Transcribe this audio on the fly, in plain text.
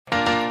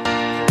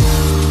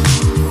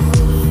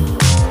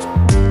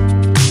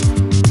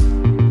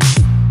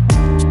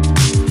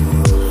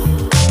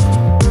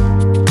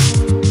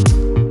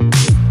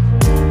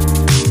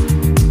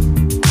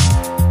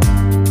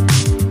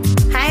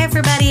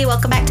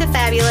to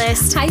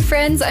Fabulous. Hi,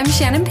 friends. I'm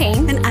Shannon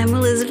Payne. And I'm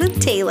Elizabeth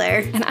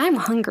Taylor. And I'm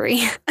hungry.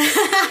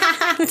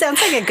 Sounds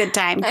like a good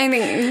time. I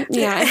mean,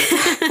 yeah.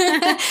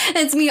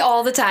 It's me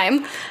all the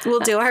time.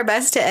 We'll do our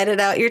best to edit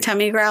out your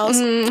tummy growls.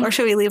 Or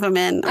should we leave them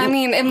in? I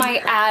mean, it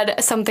might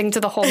add something to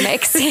the whole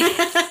mix.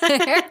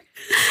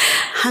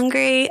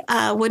 Hungry.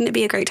 Wouldn't it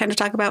be a great time to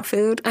talk about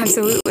food?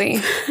 Absolutely.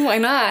 Why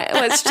not?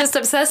 Let's just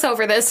obsess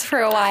over this for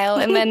a while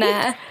and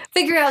then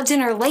figure out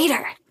dinner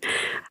later.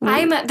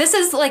 This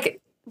is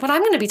like, what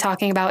I'm going to be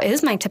talking about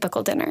is my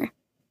typical dinner.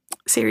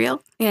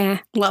 Cereal?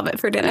 Yeah. Love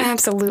it for dinner.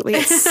 Absolutely.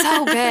 It's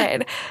so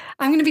good.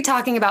 I'm going to be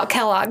talking about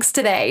Kellogg's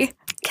today.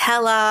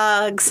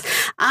 Kellogg's.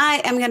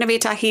 I am going to be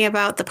talking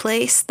about the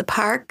place, the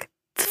park,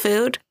 the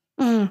food,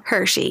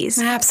 Hershey's.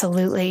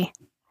 Absolutely.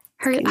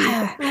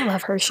 I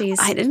love Hershey's.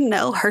 I didn't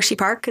know Hershey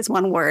Park is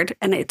one word,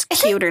 and it's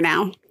cuter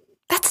now.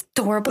 That's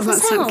adorable. Isn't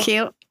that so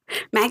cute?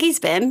 Maggie's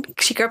been.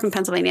 She grew up in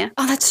Pennsylvania.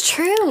 Oh, that's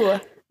true.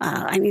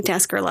 I need to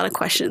ask her a lot of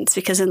questions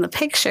because in the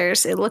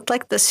pictures, it looked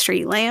like the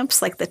street lamps,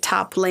 like the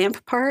top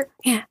lamp part,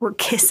 were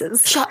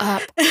kisses. Shut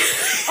up.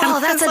 Oh,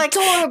 that's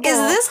adorable. Is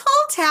this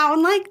whole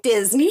town like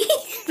Disney?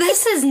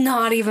 This is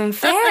not even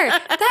fair.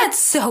 That's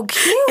so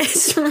cute.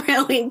 It's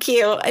really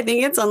cute. I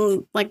think it's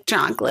on like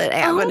Chocolate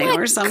Avenue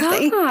or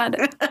something. God.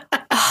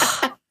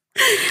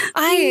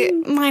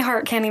 My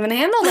heart can't even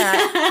handle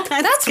that.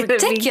 That's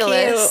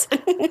ridiculous.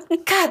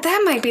 God,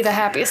 that might be the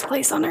happiest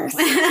place on earth.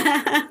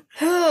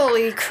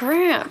 Holy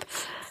crap.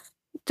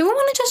 Do we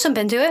want to just jump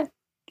into it?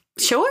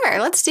 Sure,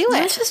 let's do it.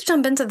 Let's just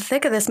jump into the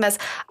thick of this mess.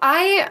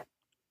 Brian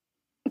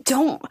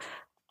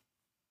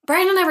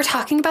and I were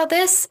talking about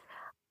this.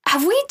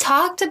 Have we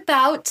talked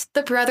about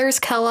the Brothers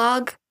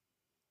Kellogg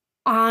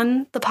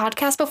on the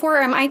podcast before?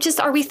 Or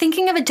are we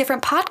thinking of a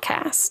different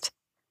podcast?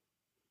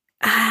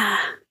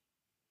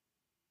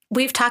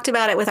 We've talked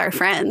about it with our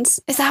friends.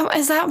 Is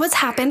that what's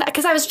happened?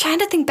 Because I was trying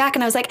to think back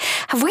and I was like,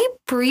 have we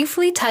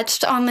briefly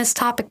touched on this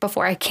topic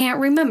before? I can't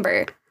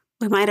remember.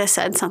 We might have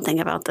said something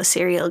about the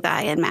cereal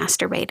guy and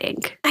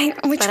masturbating.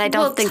 But I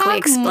don't think we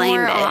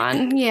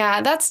explained it.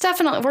 Yeah, that's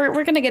definitely, we're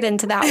going to get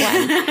into that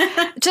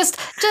one. just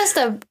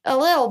a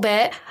little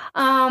bit.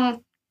 I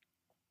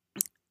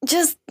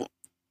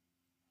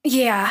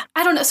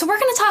don't know. So we're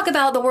going to talk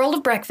about the world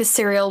of breakfast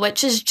cereal,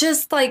 which is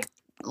just like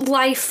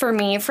life for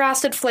me.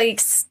 Frosted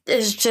Flakes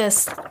is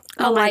just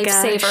a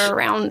lifesaver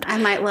around. I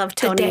might love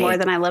Tony more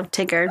than I love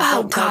Tigger.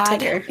 Oh, God.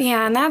 Tigger.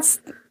 Yeah, and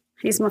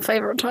he's my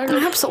favorite tiger.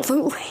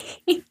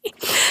 Absolutely.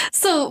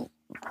 So,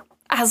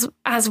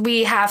 as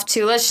we have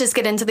to, let's just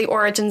get into the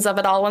origins of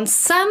it all. And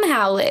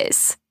somehow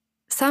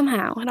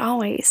it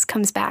always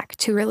comes back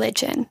to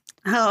religion.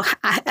 Oh,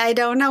 I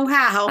don't know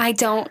how. I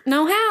don't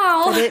know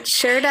how. But it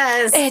sure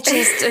does.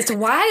 It's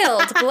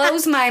wild.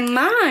 Blows my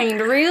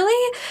mind,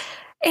 really.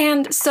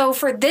 And so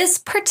for this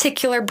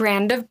particular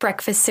brand of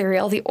breakfast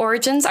cereal, the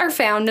origins are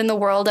found in the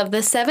world of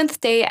the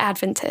Seventh-day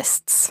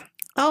Adventists.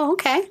 Oh,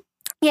 okay.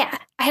 Yeah,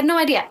 I had no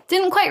idea.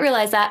 Didn't quite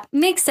realize that.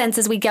 Makes sense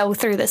as we go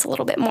through this a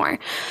little bit more.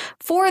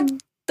 For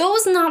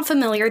those not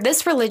familiar,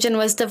 this religion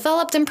was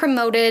developed and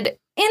promoted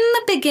in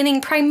the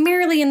beginning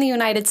primarily in the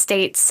United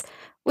States,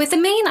 with the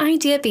main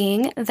idea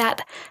being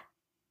that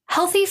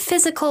healthy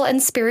physical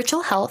and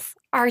spiritual health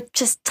are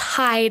just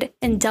tied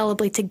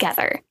indelibly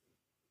together.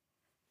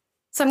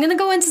 So I'm going to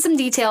go into some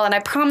detail, and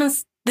I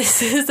promise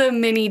this is a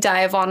mini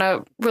dive on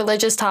a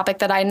religious topic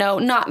that I know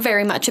not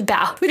very much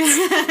about.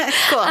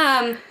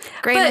 Cool.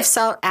 Grain of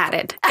salt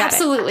added.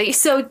 Absolutely.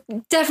 So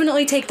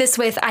definitely take this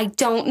with, I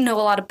don't know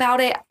a lot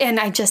about it,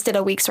 and I just did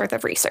a week's worth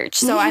of research.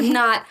 So I am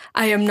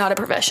not a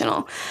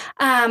professional.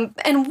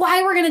 And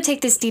why we're going to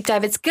take this deep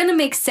dive, it's going to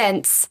make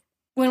sense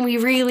when we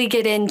really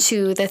get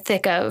into the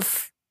thick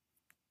of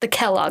the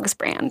Kellogg's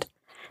brand.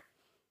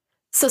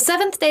 So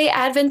Seventh-day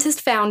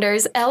Adventist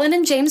founders Ellen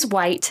and James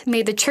White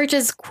made the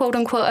church's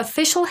quote-unquote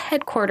official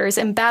headquarters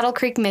in Battle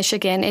Creek,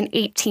 Michigan in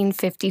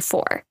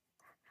 1854.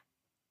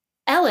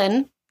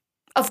 Ellen,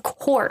 of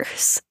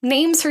course,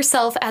 names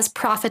herself as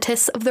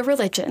prophetess of the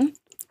religion,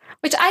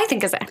 which I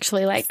think is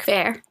actually like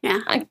fair.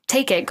 Yeah.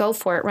 Take it, go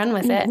for it, run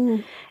with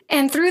it.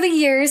 And through the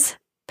years,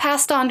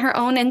 passed on her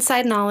own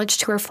inside knowledge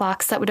to her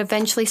flocks that would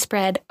eventually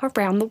spread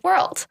around the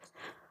world.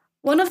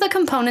 One of the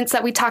components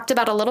that we talked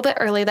about a little bit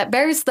earlier that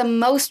bears the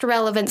most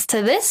relevance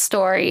to this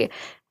story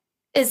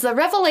is the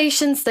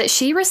revelations that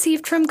she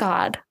received from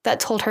God that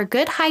told her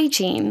good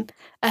hygiene,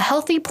 a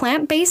healthy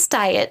plant-based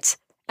diet,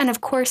 and of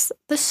course,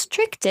 the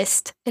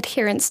strictest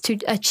adherence to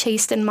a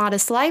chaste and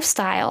modest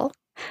lifestyle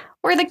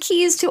were the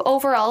keys to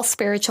overall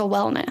spiritual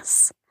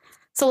wellness.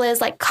 So Liz,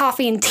 like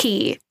coffee and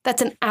tea,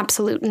 that's an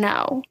absolute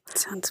no.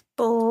 Sounds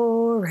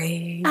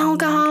boring. Oh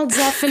God,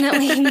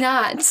 definitely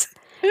not.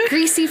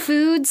 Greasy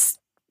foods,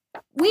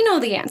 we know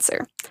the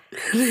answer.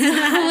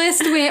 The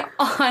list went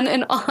on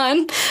and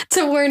on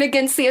to warn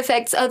against the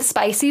effects of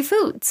spicy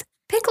foods,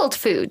 pickled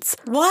foods.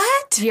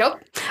 What?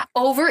 Yep.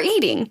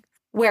 Overeating,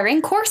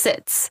 wearing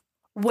corsets,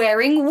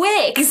 wearing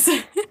wigs.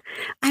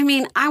 I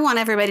mean, I want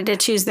everybody to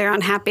choose their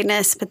own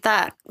happiness, but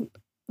that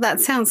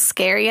sounds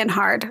scary and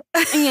hard.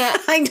 Yeah.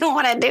 I don't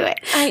want to do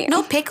it.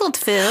 No pickled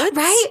foods.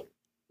 Right?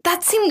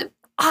 That seemed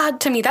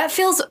odd to me. That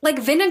feels like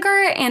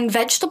vinegar and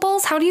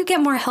vegetables. How do you get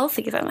more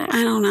healthy than that?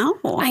 I don't know.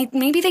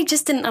 Maybe they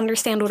just didn't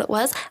understand what it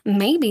was.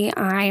 Maybe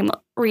I'm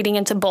reading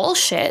into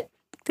bullshit.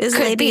 This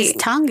lady's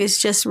tongue is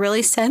just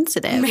really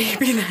sensitive.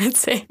 Maybe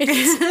that's it.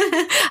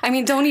 I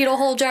mean, don't eat a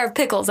whole jar of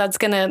pickles. That's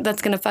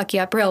gonna fuck you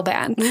up real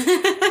bad.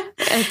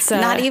 It's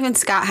not even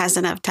Scott has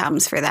enough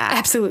Tums for that.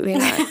 Absolutely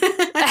not.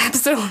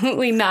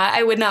 Absolutely not.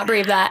 I would not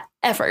brave that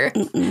ever.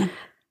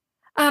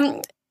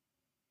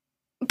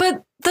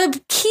 But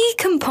the key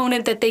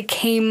component that they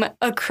came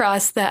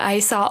across that I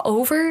saw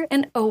over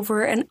and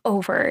over and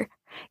over,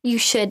 you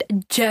should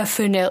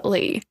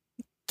definitely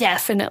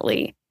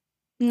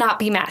not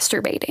be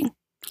masturbating.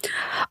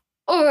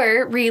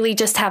 Or really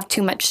just have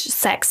too much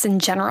sex in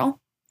general.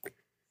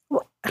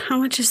 How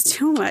much is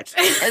too much?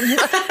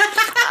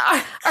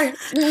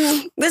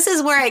 This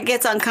is where it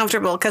gets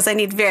uncomfortable because I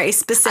need very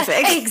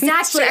specific.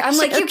 Exactly. I'm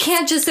like, you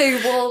can't just say,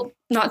 well,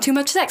 not too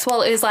much sex.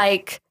 Well, it's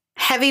like...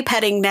 Heavy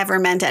petting never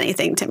meant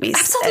anything to me.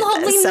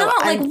 Absolutely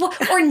not.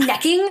 Like, or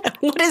necking.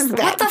 What is that?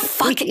 What the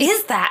fuck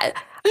is that?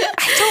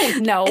 I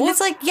don't know. And it's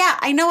like, yeah,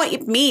 I know what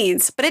it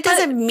means, but it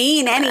doesn't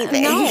mean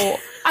anything. No.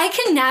 I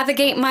can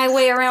navigate my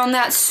way around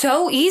that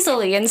so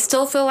easily and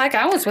still feel like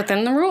I was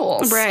within the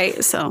rules.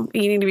 Right. So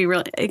you need to be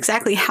really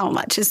exactly how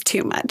much is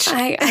too much.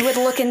 I would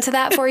look into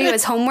that for you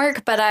as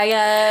homework, but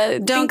I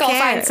think I'll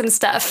find some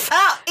stuff.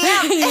 Oh,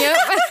 yeah.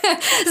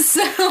 Yep.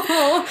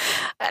 So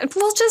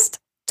we'll just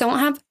don't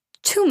have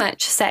too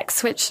much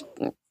sex, which,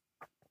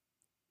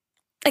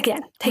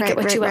 again, take it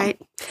what you will.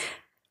 Right.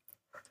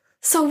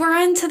 So we're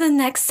on to the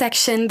next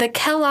section. The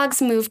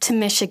Kelloggs moved to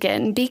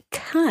Michigan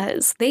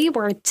because they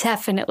were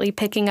definitely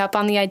picking up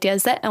on the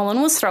ideas that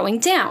Ellen was throwing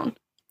down.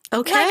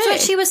 Okay. That's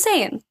what she was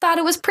saying. Thought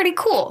it was pretty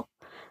cool.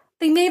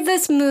 They made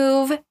this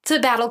move to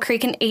Battle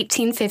Creek in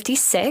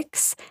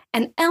 1856,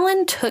 and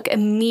Ellen took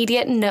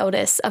immediate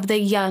notice of the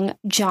young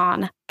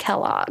John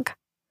Kellogg.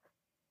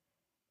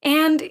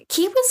 And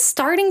he was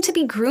starting to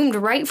be groomed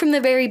right from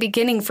the very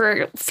beginning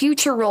for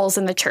future roles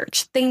in the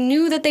church. They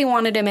knew that they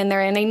wanted him in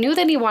there, and they knew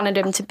that they wanted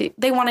him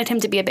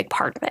to be a big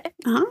part of it.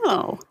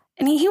 Oh.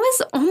 And he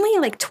was only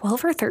like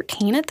 12 or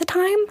 13 at the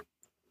time.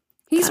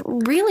 He's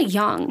really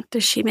young.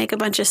 Does she make a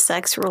bunch of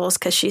sex rules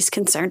because she's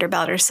concerned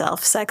about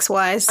herself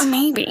sex-wise?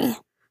 Maybe.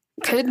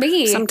 Could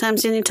be.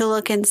 Sometimes you need to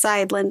look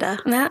inside, Linda.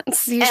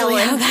 That's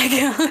usually how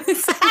that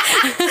goes.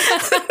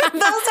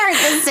 Those aren't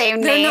the same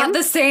name. They're not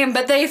the same,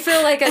 but they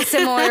feel like a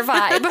similar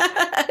vibe.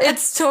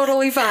 It's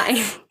totally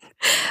fine.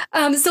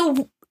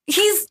 So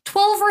he's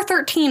 12 or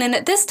 13, and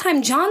at this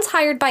time, John's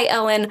hired by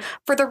Ellen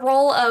for the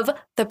role of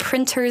the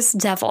printer's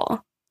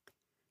devil.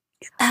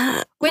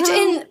 And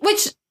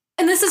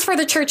this is for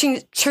the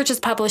church's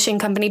publishing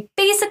company.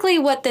 Basically,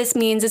 what this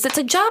means is it's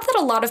a job that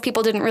a lot of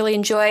people didn't really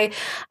enjoy.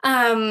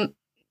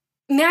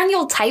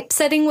 Manual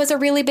typesetting was a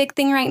really big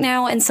thing right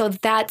now, and so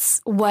that's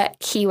what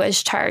he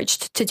was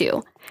charged to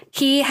do.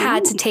 He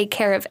had to take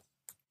care of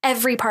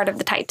every part of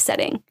the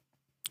typesetting.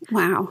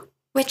 Wow.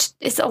 Which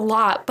is a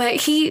lot,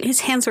 but his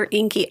hands were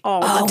inky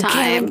all the time.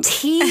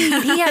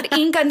 Guaranteed. He had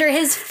ink under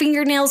his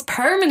fingernails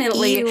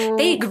permanently. Ew.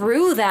 They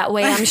grew that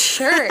way, I'm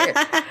sure.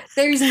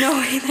 There's no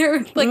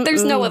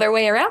other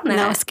way around that.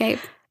 No escape.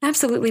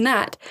 Absolutely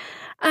not.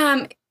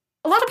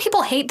 A lot of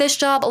people hate this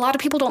job. A lot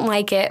of people don't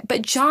like it,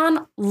 but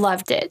John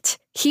loved it.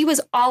 He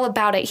was all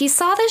about it. He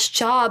saw this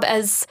job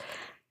as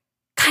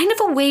kind of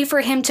a way for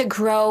him to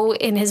grow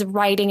in his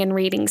writing and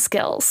reading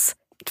skills.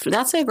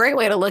 That's a great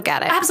way to look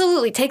at it.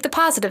 Absolutely. Take the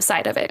positive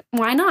side of it.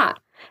 Why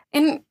not?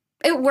 And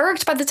it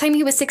worked. By the time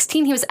he was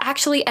 16, he was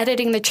actually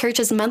editing the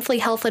church's monthly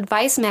health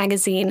advice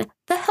magazine,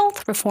 The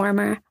Health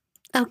Reformer.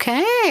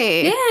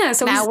 Okay. Yeah.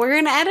 So now we're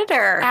an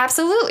editor.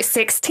 Absolutely.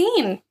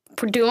 16.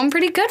 Doing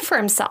pretty good for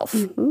himself.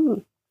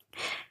 Mm-hmm.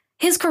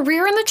 His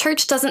career in the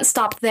church doesn't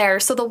stop there,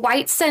 so the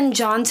Whites send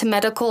John to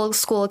medical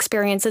school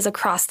experiences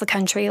across the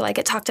country. Like,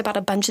 it talked about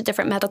a bunch of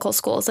different medical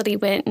schools that he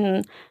went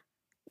and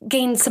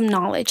gained some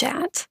knowledge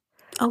at.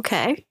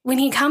 Okay. When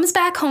he comes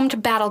back home to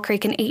Battle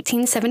Creek in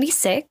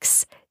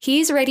 1876,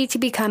 he's ready to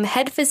become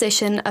head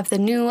physician of the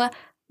new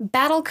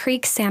Battle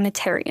Creek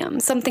Sanitarium,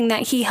 something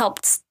that he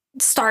helped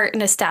start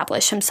and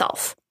establish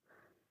himself.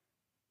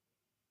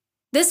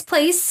 This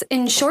place,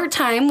 in short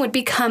time, would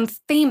become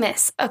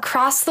famous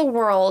across the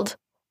world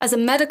as a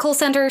medical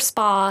center,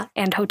 spa,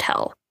 and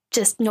hotel.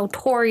 Just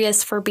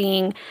notorious for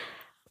being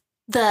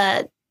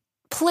the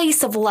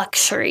place of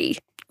luxury.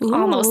 Ooh.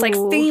 Almost like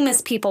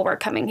famous people were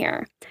coming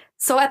here.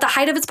 So at the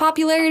height of its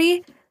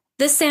popularity,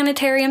 this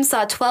sanitarium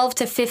saw 12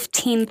 to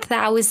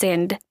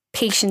 15,000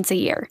 patients a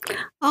year.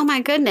 Oh my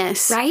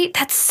goodness. Right?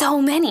 That's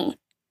so many.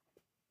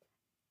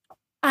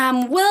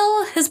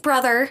 Will, his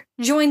brother,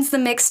 joins the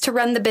mix to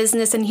run the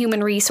business and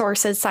human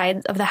resources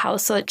side of the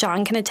house so that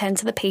John can attend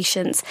to the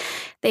patients.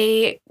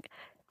 They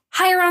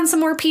hire on some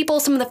more people,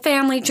 some of the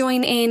family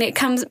join in. It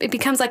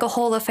becomes like a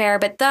whole affair,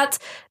 but that's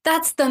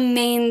the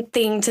main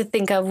thing to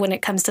think of when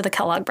it comes to the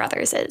Kellogg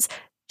brothers is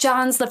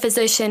John's the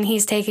physician,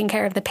 he's taking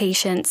care of the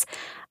patients.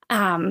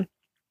 And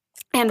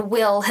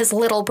Will, his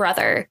little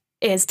brother,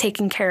 is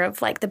taking care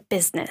of like the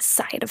business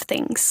side of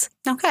things.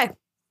 Okay.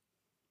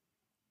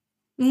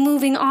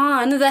 Moving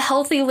on, the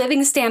healthy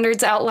living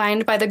standards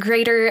outlined by the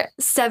Greater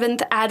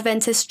Seventh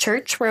Adventist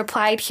Church were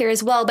applied here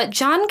as well, but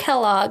John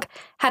Kellogg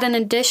had an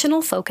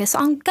additional focus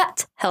on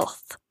gut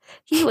health.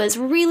 He was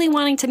really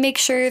wanting to make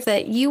sure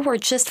that you were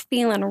just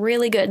feeling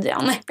really good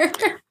down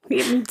there.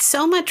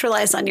 So much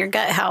relies on your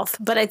gut health,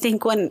 but I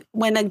think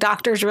when a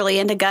doctor's really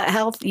into gut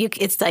health,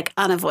 it's like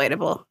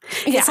unavoidable.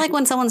 Yeah. It's like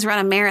when someone's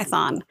run a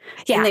marathon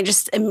and they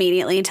just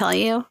immediately tell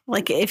you,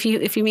 like if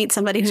you meet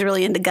somebody who's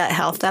really into gut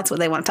health, that's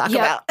what they want to talk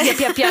about.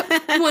 Yep.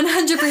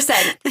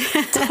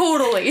 100%.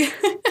 Totally.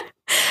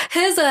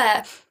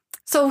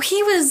 So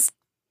he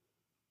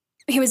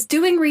was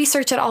doing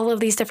research at all of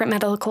these different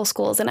medical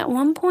schools, and at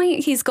one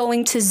point he's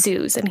going to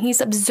zoos and he's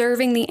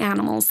observing the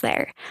animals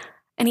there.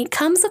 And he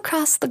comes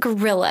across the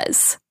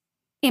gorillas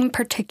in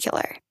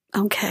particular.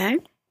 Okay.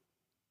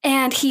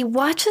 And he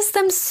watches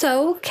them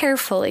so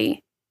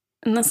carefully.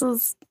 And this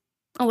is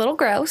a little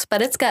gross,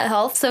 but it's gut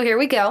health. So here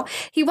we go.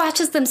 He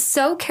watches them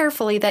so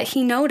carefully that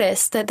he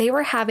noticed that they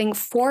were having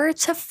 4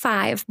 to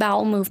 5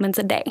 bowel movements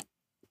a day.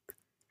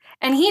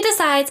 And he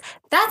decides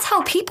that's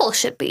how people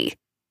should be.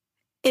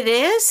 It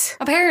is?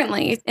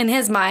 Apparently, in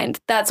his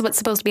mind, that's what's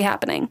supposed to be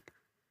happening.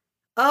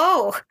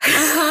 Oh.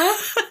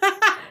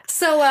 Uh-huh.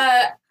 So,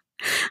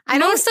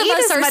 most of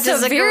us are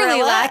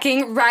severely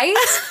lacking, right?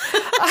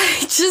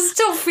 I just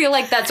don't feel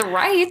like that's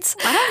right.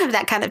 I don't have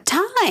that kind of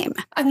time.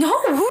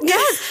 No, who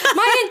does?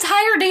 My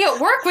entire day at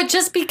work would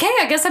just be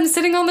I guess I'm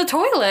sitting on the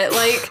toilet,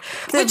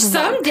 which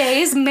some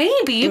days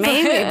maybe,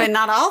 but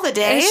not all the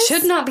days. It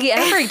should not be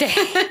every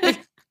day.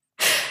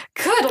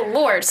 Good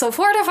Lord. So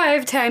 4 to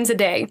 5 times a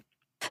day.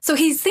 So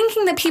he's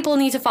thinking that people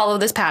need to follow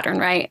this pattern,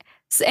 right?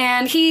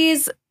 And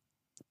he's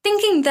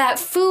thinking that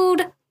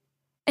food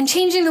and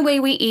changing the way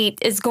we eat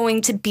is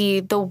going to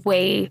be the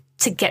way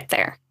to get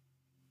there,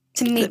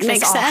 to make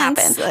this all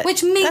happen,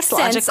 which makes sense.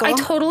 Logical. I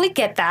totally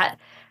get that.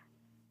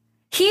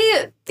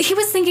 He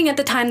was thinking at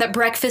the time that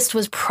breakfast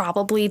was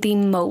probably the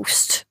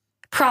most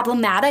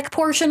problematic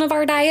portion of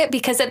our diet,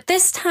 because at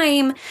this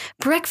time,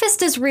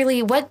 breakfast is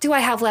really, what do I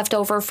have left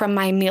over from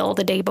my meal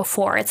the day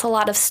before? It's a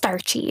lot of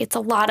starchy. It's a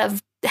lot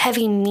of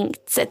heavy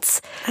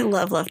meats. I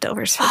love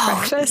leftovers for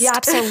breakfast. Yeah,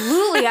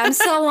 absolutely. I'm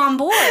so on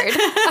board.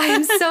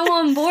 I'm so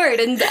on board.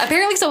 And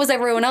apparently so was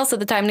everyone else at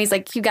the time. And he's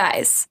like, you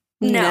guys,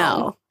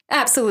 no.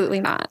 Absolutely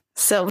not.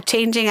 So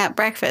changing up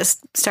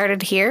breakfast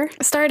started here?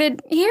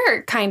 Started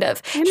here, kind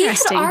of. He had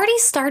already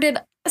started,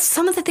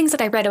 some of the things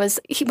that I read,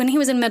 when he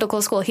was in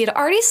medical school, he had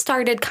already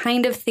started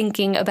kind of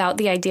thinking about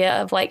the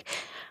idea of like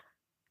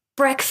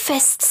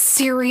breakfast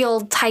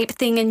cereal type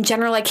thing in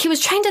general. Like he was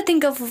trying to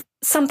think of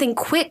something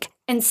quick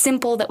and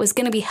simple that was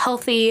going to be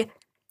healthy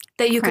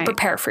that you could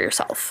prepare for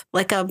yourself.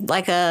 Like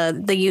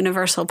the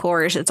universal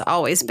porridge that's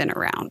always been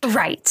around.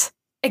 Right.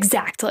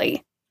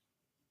 Exactly.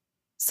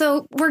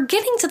 So we're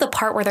getting to the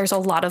part where there's a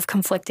lot of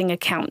conflicting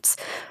accounts.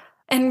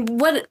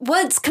 And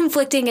what's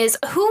conflicting is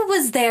who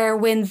was there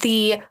when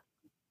the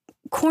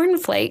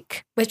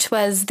cornflake, which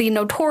was the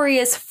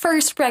notorious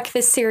first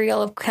breakfast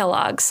cereal of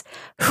Kellogg's,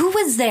 who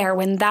was there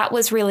when that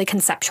was really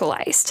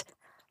conceptualized?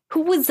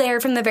 Who was there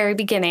from the very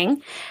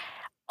beginning?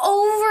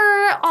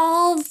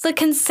 Overall, the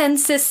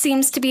consensus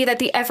seems to be that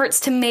the efforts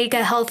to make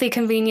a healthy,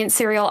 convenient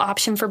cereal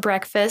option for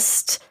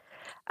breakfast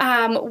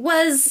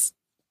was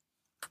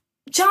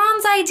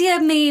John's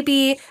idea,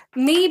 maybe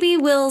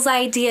Will's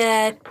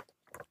idea.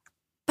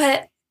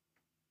 But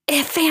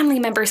if family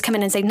members come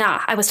in and say,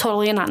 nah, I was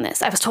totally in on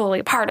this, I was totally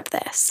a part of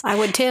this. I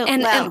would too.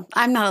 And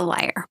I'm not a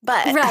liar,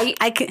 but right.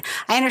 I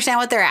understand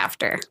what they're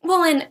after.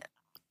 Well, and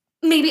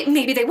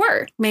maybe they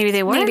were. Maybe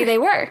they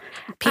were.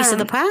 Piece of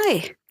the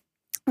pie.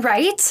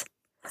 Right?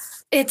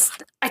 I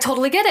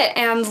totally get it.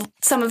 And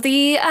some of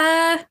the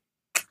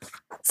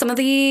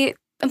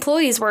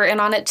employees were in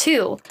on it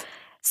too.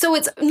 So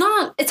it's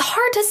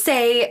hard to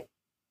say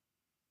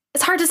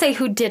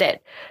who did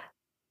it.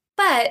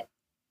 But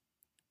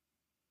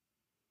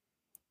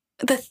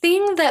the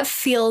thing that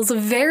feels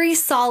very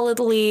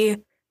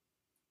solidly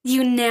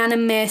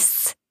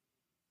unanimous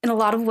in a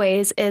lot of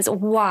ways is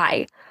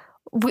why.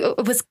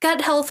 It was gut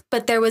health,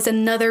 but there was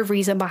another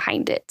reason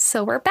behind it.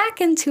 So we're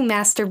back into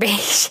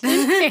masturbation.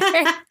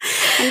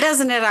 And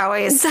doesn't it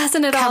always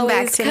come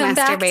back to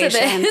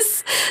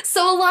this?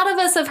 So a lot of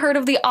us have heard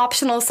of the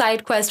optional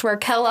side quest where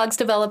Kellogg's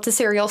developed a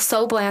cereal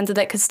so bland that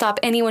it could stop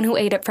anyone who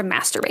ate it from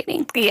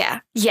masturbating.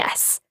 Yeah.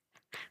 Yes.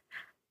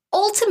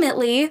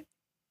 Ultimately,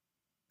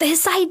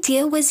 this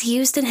idea was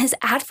used in his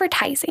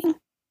advertising.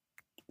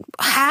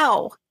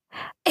 How?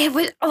 It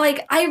was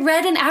like I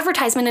read an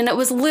advertisement and it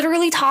was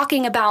literally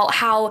talking about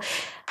how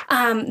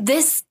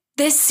this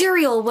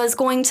cereal was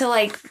going to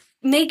like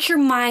make your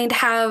mind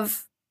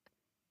have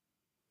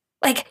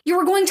like you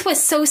were going to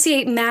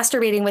associate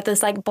masturbating with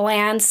this like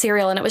bland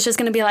cereal, and it was just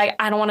going to be like,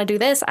 I don't want to do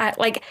this.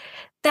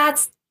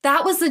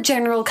 That was the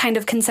general kind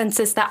of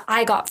consensus that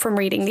I got from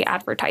reading the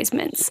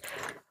advertisements.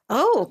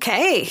 Oh,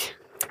 okay.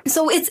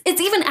 So it's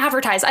even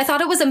advertised. I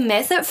thought it was a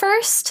myth at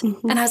first,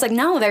 and I was like,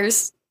 no,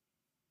 there's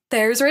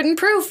written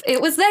proof.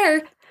 It was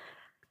there.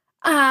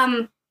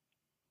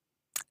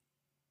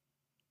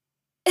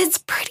 It's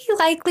pretty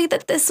likely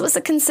that this was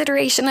a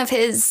consideration of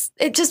his.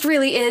 It just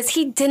really is.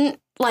 He didn't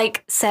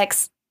like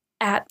sex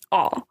at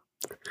all.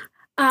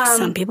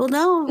 Some people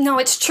don't. No,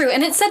 it's true.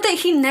 And it said that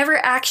he never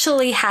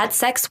actually had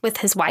sex with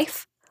his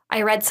wife.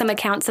 I read some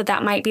accounts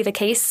that might be the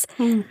case.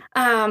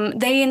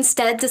 They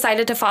instead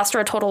decided to foster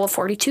a total of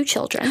 42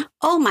 children.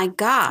 Oh, my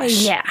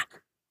gosh. Yeah.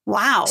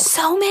 Wow.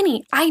 So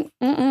many.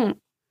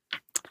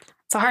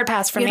 It's a hard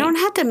pass for me. You don't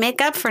have to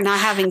make up for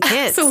not having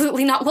kids.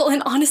 Absolutely not. Well,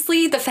 and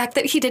honestly, the fact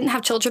that he didn't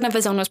have children of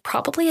his own was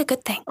probably a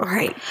good thing.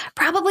 Right.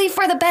 Probably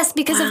for the best,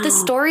 because if the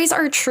stories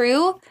are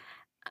true,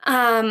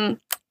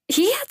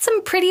 he had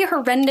some pretty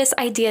horrendous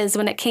ideas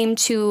when it came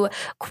to,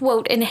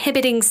 quote,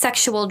 inhibiting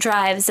sexual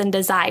drives and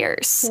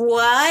desires.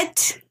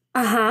 What?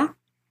 Uh-huh.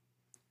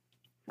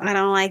 I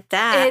don't like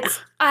that.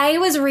 I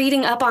was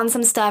reading up on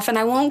some stuff, and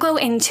I won't go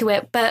into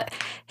it, but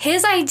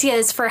his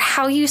ideas for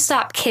how you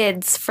stop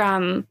kids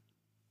from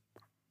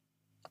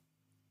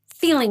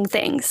feeling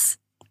things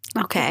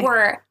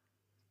were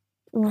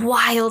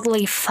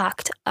wildly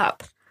fucked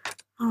up.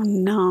 Oh,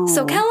 no.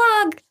 So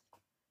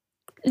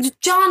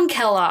John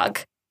Kellogg,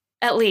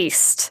 at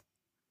least,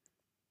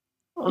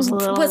 was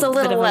a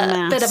little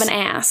bit of an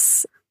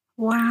ass.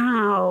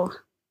 Wow.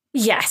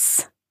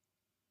 Yes.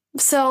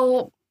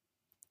 So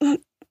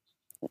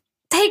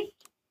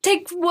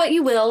take what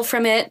you will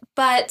from it,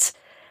 but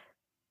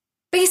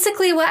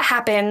basically what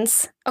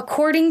happens,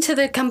 according to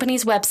the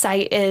company's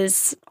website,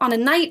 is on a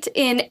night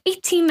in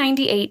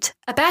 1898,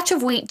 a batch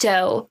of wheat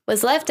dough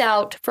was left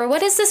out for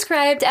what is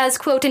described as,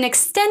 quote, an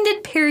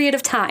extended period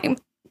of time.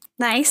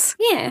 Nice.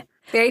 Yeah.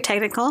 Very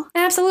technical.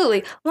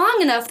 Absolutely. Long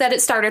enough that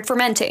it started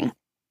fermenting.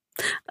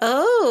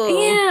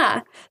 Oh.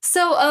 Yeah.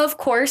 So, of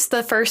course,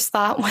 the first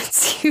thought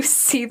once you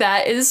see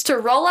that is to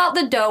roll out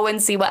the dough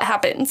and see what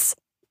happens.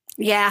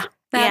 Yeah.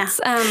 That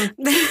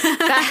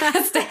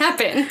has to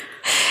happen.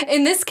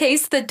 In this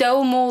case, the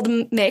dough mold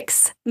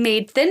mix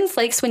made thin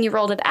flakes when you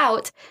rolled it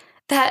out.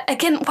 That,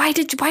 again, why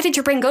did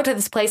your brain go to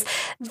this place?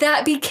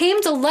 That became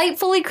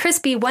delightfully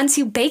crispy once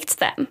you baked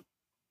them.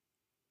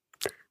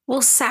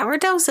 Well,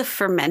 sourdough's a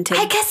fermented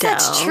dough. I guess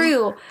that's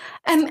true.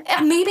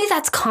 Maybe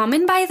that's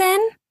common by then.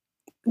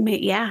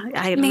 Yeah,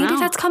 I don't know. Maybe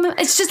that's common.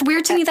 It's just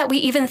weird to me that we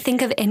even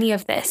think of any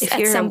of this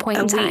at some point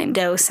in time. If you're a wheat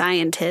dough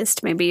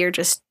scientist, maybe you're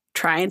just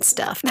trying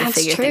stuff to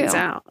figure things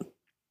out.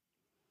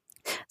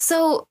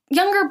 So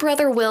younger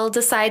brother Will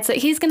decides that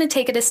he's going to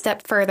take it a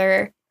step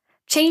further,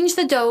 change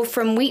the dough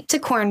from wheat to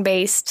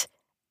corn-based,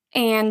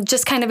 and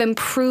just kind of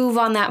improve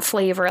on that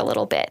flavor a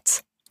little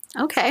bit.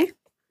 Okay.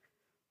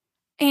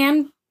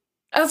 And,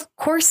 of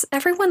course,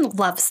 everyone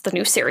loves the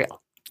new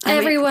cereal.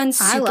 Everyone's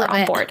super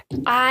on board.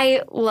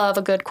 I love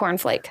a good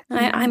cornflake.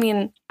 I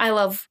mean, I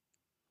love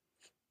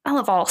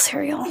all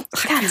cereal.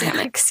 God damn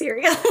it.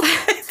 Cereal.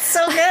 It's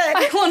so good.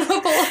 I want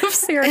a bowl of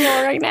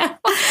cereal right now.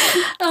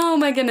 Oh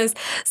my goodness.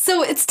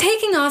 So it's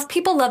taking off.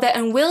 People love it.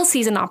 And Will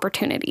sees an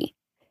opportunity.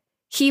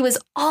 He was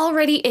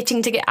already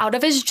itching to get out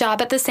of his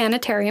job at the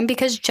sanitarium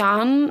because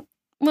John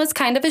was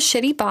kind of a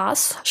shitty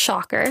boss.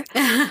 Shocker.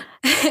 And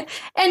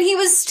he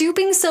was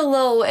stooping so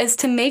low as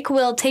to make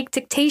Will take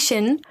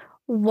dictation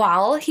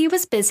while he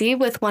was busy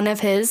with one of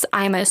his,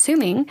 I'm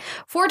assuming,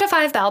 4 to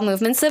 5 bowel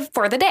movements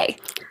for the day.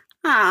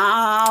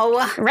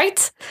 Oh. Right?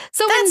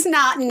 So that's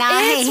not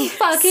nice. It's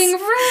fucking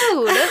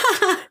rude.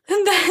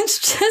 And that's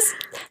just...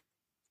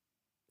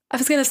 I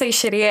was going to say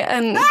shitty,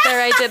 and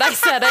there I did. I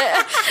said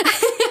it.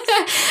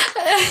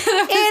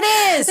 It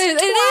is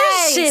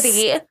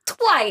shitty.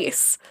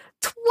 Twice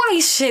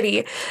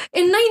shitty.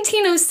 In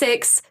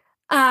 1906,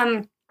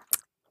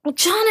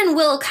 John and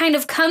Will kind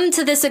of come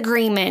to this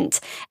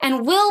agreement,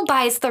 and Will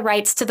buys the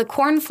rights to the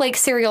cornflake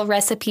cereal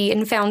recipe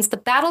and founds the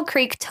Battle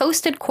Creek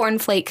Toasted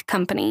Cornflake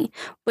Company,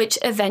 which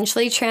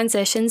eventually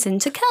transitions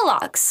into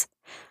Kellogg's.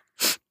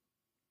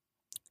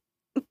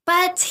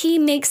 But he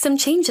makes some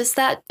changes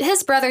that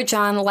his brother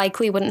John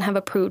likely wouldn't have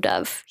approved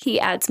of. He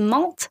adds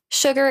malt,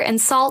 sugar,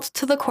 and salt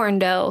to the corn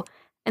dough,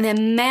 and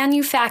then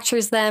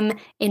manufactures them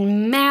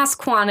in mass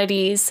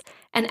quantities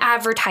and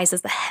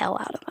advertises the hell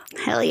out of them.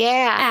 Hell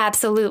yeah.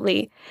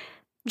 Absolutely.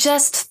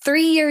 Just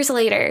 3 years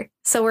later,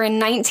 so we're in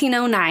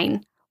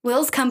 1909,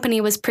 Will's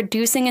company was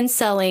producing and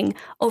selling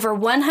over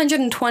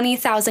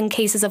 120,000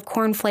 cases of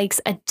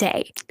cornflakes a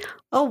day.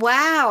 Oh,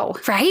 wow.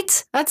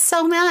 Right? That's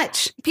so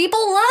much. People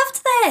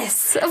loved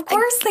this. Of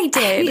course they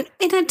did.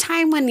 In a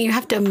time when you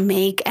have to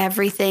make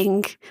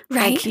everything,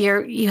 right? Like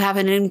you have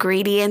an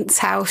ingredients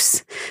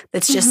house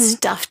that's just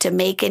stuff to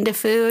make into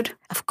food.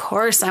 Of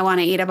course I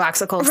want to eat a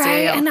box of cold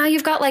cereal. Right, and now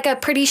you've got like a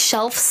pretty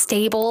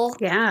shelf-stable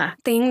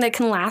thing that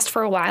can last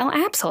for a while.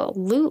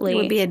 Absolutely. It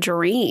would be a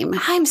dream.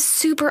 I'm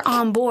super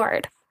on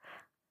board.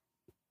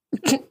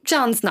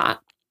 John's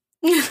not.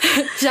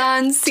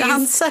 John's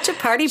such a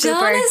party pooper.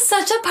 John is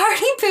such a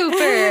party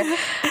pooper.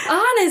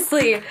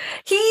 Honestly,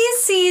 he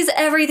sees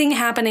everything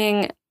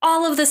happening,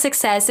 all of the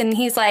success, and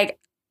he's like,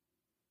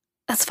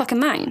 that's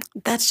fucking mine.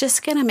 That's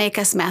just going to make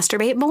us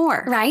masturbate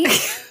more. Right?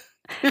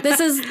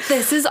 This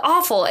is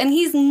awful. And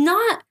he's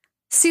not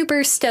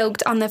super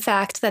stoked on the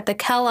fact that the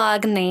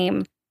Kellogg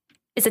name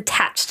is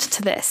attached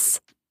to this.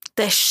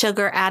 The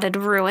sugar-added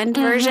ruined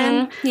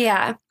version?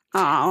 Yeah.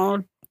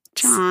 Oh,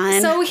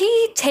 John. So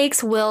he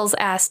takes Will's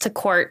ass to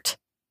court,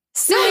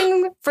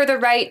 suing for the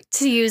right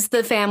to use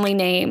the family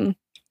name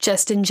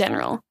just in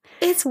general.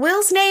 It's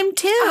Will's name,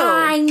 too.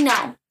 I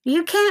know.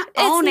 You can't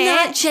own it.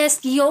 It's not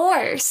just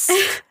yours.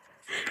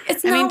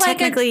 It's not like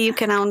technically you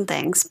can own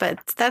things, but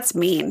that's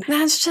mean.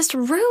 That's just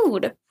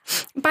rude.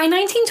 By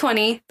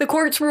 1920, the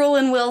courts rule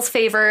in Will's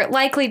favor,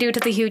 likely due to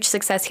the huge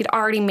success he'd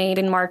already made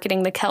in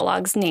marketing the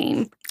Kellogg's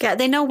name. Yeah,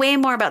 they know way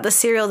more about the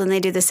cereal than they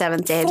do the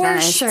Seventh-day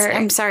Adventists. For sure.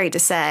 I'm sorry to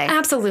say.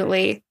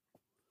 Absolutely.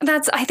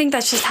 I think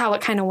that's just how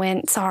it kind of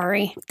went.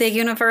 Sorry. The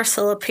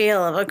universal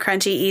appeal of a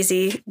crunchy,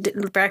 easy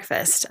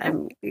breakfast.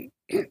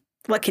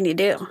 What can you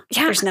do?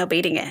 Yeah. There's no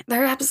beating it.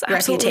 There absolutely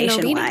no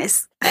beating.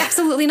 Reputation-wise.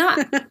 Absolutely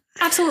not.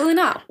 Absolutely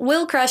not.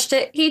 Will crushed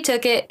it. He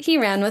took it. He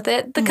ran with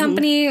it. The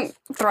company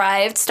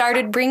thrived,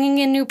 started bringing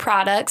in new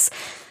products.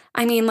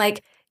 I mean,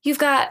 like, you've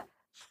got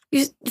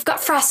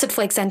Frosted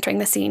Flakes entering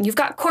the scene. You've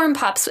got Corn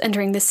Pops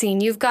entering the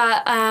scene. You've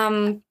got,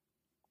 the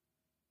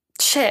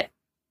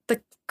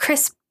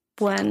crisp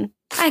one.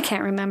 I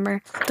can't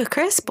remember. The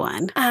crisp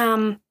one?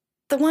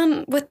 The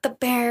one with the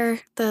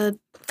bear,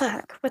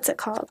 what's it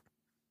called?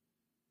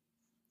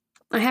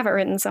 I have it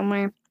written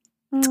somewhere.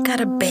 It's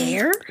got a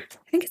bear?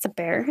 I think it's a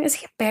bear. Is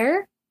he a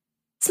bear?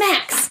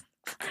 Smacks.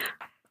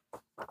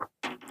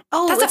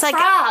 Oh, that's it's a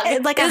frog,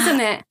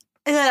 isn't it?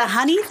 Is it a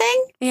honey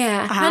thing?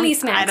 Yeah, honey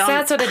smacks.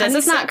 That's what it is.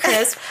 It's not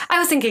crisp. I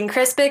was thinking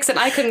Crispix, and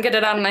I couldn't get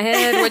it out of my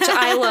head, which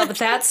I love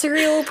that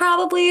cereal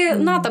probably.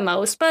 Not the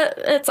most, but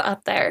it's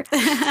up there.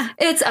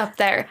 It's up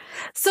there.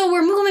 So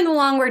we're moving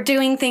along. We're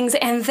doing things,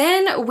 and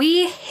then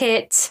we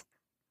hit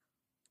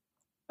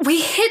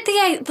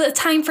the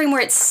time frame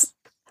where it's,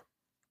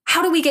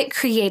 how do we get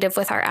creative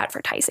with our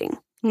advertising?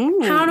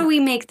 How do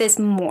we make this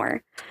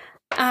more?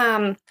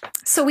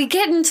 So we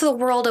get into the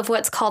world of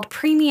what's called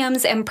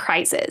premiums and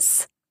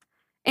prizes.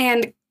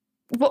 And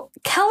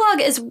Kellogg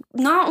is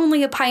not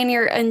only a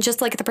pioneer in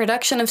just like the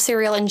production of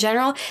cereal in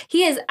general,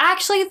 he is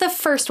actually the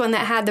first one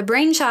that had the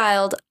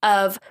brainchild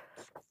of,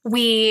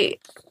 we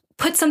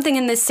put something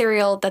in this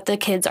cereal that the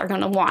kids are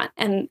going to want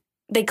and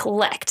they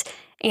collect.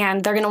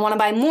 And they're going to want to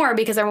buy more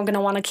because they're going to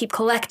want to keep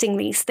collecting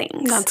these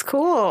things. That's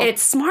cool.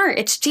 It's smart.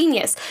 It's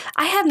genius.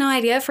 I had no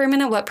idea for a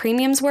minute what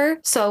premiums were.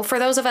 So for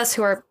those of us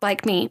who are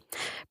like me,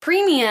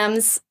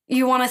 premiums,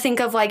 you want to think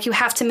of like you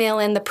have to mail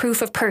in the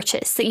proof of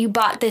purchase that you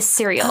bought this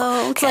cereal.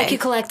 Oh, okay. So like you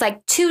collect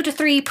like 2 to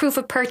 3 proof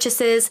of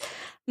purchases.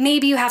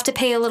 Maybe you have to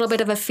pay a little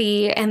bit of a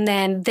fee, and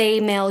then they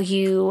mail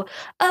you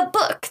a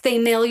book. They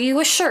mail you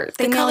a shirt.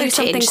 They mail you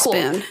something cool.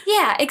 Spoon.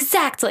 Yeah,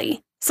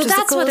 exactly. So just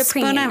that's what a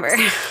premium ever.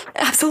 is.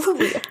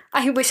 Absolutely.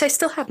 I wish I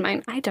still had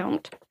mine. I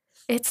don't.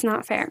 It's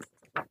not fair.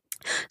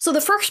 So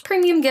the first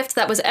premium gift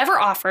that was ever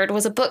offered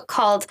was a book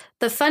called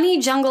The Funny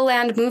Jungle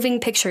Land Moving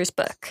Pictures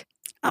Book.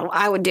 Oh,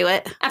 I would do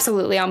it.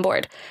 Absolutely on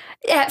board.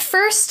 At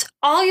first,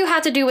 all you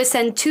had to do was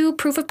send 2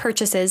 proof of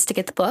purchases to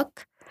get the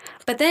book.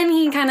 But then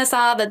he kind of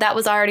saw that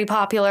was already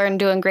popular and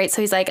doing great.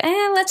 So he's like,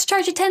 let's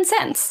charge you 10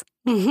 cents.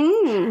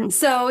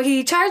 So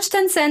he charged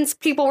 10 cents.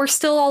 People were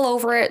still all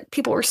over it.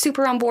 People were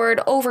super on board.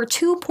 Over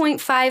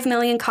 2.5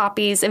 million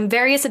copies in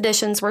various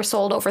editions were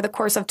sold over the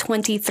course of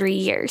 23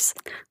 years.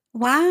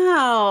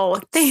 Wow.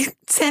 They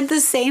sent the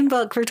same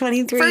book for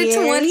 23 years.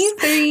 For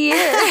 23 years.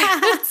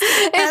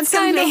 It's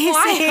kind of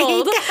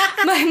wild.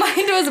 My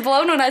mind was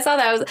blown when I saw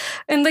that.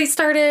 And they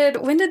started,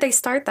 when did they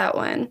start that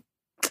one?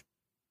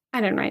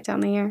 I didn't write down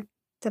the year,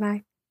 did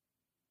I?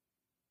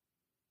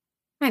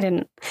 I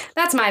didn't.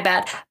 That's my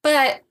bad.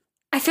 But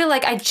I feel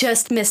like I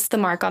just missed the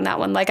mark on that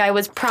one. Like I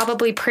was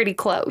probably pretty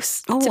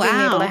close to being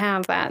able to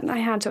have that. I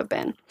had to have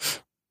been.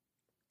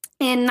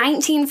 In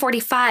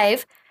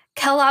 1945,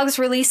 Kellogg's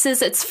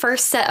releases its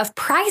first set of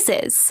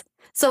prizes.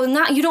 So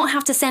you don't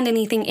have to send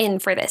anything in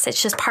for this.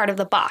 It's just part of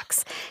the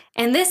box.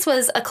 And this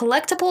was a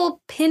collectible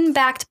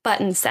pin-backed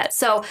button set.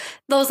 So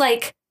those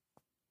like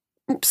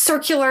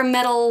circular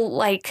metal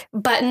like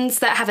buttons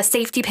that have a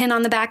safety pin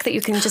on the back that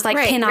you can just like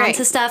pin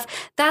onto stuff.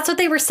 That's what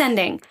they were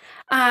sending.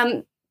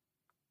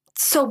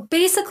 So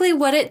basically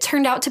what it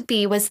turned out to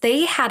be was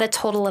they had a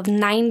total of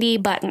 90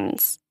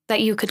 buttons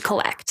that you could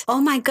collect.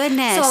 Oh my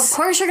goodness. So of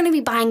course you're going to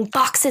be buying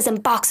boxes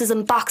and boxes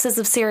and boxes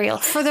of cereal.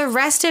 For the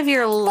rest of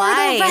your life.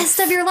 For the rest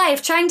of your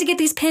life. Trying to get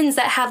these pins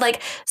that had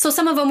like, so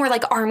some of them were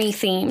like army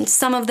themed.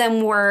 Some of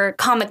them were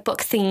comic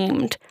book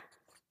themed.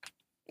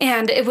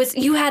 And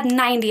you had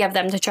 90 of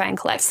them to try and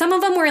collect. Some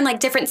of them were in like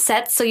different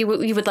sets. So you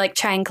would like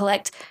try and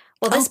collect,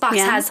 well, this box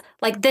has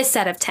like this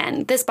set of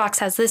 10. This box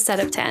has this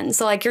set of 10.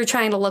 So like you're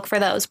trying to look for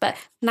those. But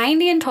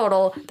 90 in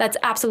total, that's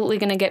absolutely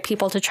going to get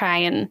people to try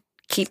and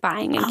keep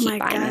buying and keep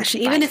buying. And keep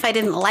Even buying. if I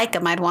didn't like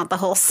them, I'd want the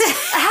whole set.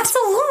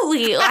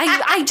 Absolutely.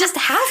 I just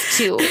have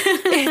to.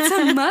 It's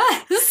a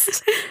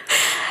must.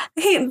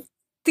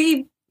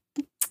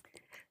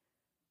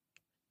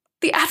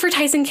 The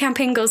advertising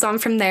campaign goes on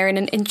from there in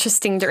an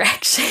interesting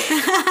direction.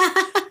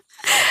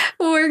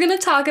 We're going to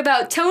talk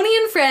about Tony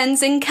and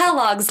Friends in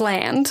Kellogg's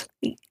Land.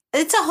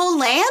 It's a whole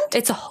land?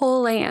 It's a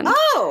whole land.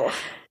 Oh.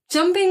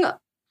 Jumping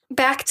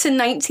back to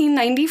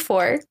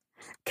 1994,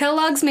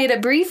 Kellogg's made a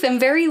brief and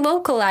very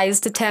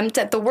localized attempt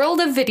at the world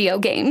of video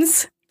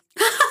games.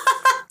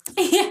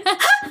 Yeah.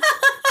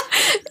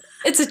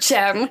 It's a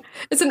gem.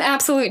 It's an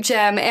absolute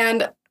gem,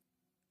 and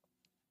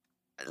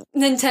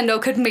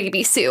Nintendo could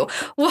maybe sue.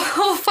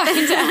 We'll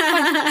find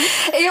out.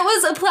 It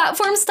was a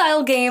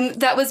platform-style game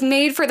that was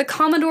made for the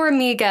Commodore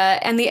Amiga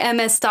and the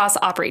MS-DOS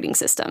operating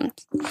system.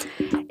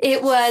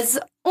 It was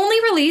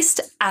only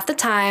released at the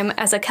time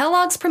as a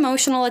Kellogg's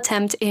promotional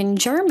attempt in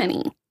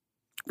Germany.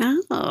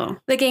 Oh.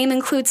 The game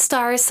includes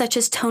stars such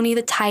as Tony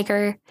the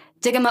Tiger,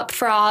 Dig 'em Up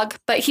Frog,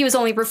 but he was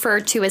only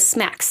referred to as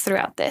Smacks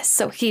throughout this,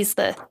 so he's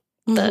the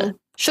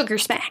Sugar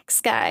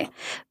Smacks guy.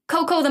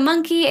 Coco the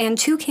Monkey and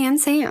Toucan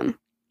Sam.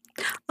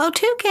 Oh,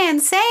 Toucan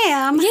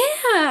Sam.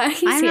 Yeah,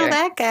 I know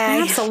that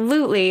guy.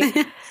 Absolutely.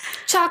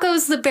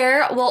 Chacos the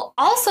Bear will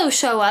also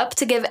show up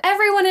to give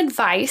everyone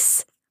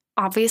advice,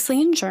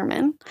 obviously in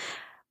German,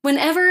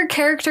 whenever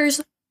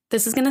characters,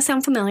 this is going to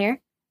sound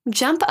familiar,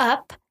 jump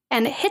up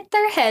and hit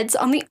their heads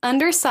on the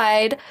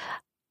underside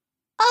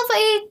of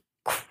a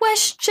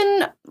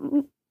question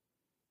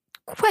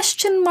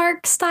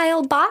mark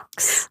style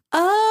box.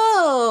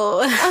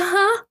 Oh.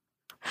 Uh-huh.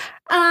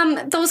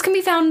 Those can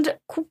be found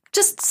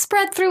just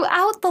spread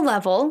throughout the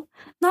level.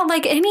 Not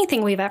like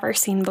anything we've ever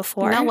seen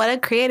before. No, what a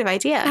creative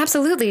idea.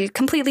 Absolutely.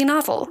 Completely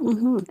novel.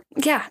 Mm-hmm.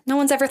 Yeah, no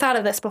one's ever thought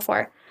of this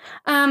before.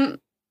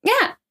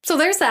 Yeah, so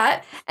there's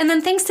that. And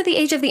then thanks to the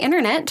age of the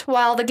internet,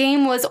 while the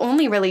game was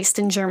only released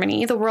in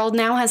Germany, the world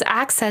now has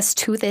access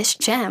to this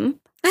gem,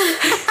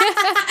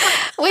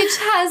 which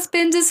has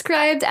been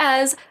described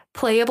as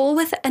playable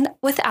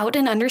without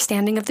an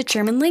understanding of the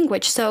German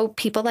language. So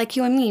people like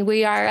you and me,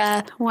 we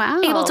are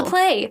able to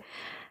play.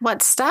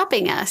 What's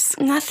stopping us?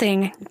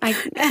 Nothing, I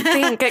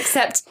think,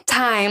 except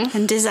time.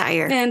 And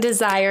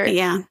desire.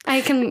 Yeah.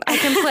 I can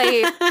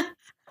play...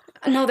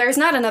 No, there's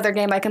not another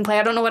game I can play.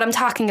 I don't know what I'm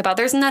talking about.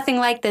 There's nothing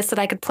like this that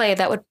I could play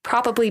that would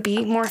probably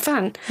be more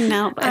fun.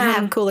 No, and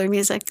have cooler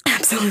music.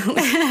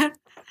 Absolutely.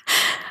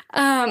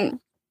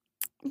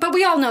 But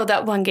we all know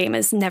that one game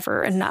is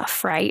never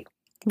enough, right?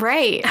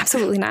 Right.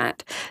 Absolutely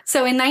not.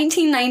 So in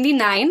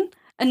 1999,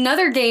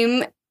 another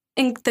game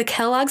in the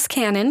Kellogg's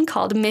canon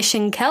called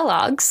Mission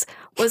Kellogg's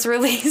was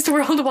released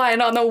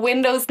worldwide on the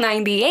Windows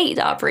 98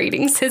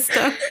 operating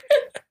system.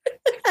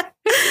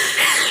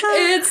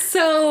 It's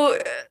so...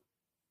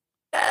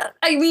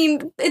 I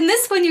mean, in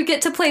this one, you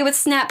get to play with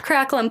Snap,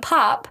 Crackle, and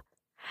Pop,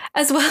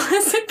 as well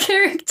as a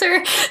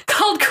character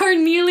called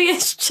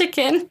Cornelius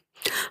Chicken.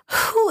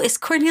 Who is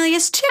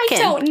Cornelius Chicken?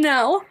 I don't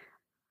know.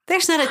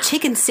 There's not a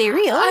chicken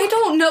cereal. I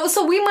don't know.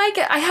 So we might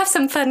get... I have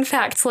some fun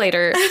facts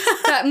later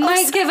that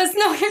might give us...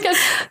 No, you're good.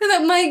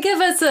 That might give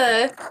us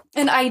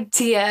an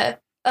idea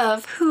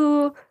of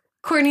who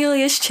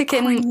Cornelius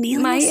Chicken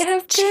might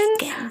have been.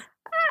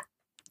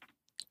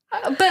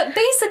 But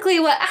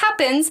basically what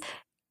happens...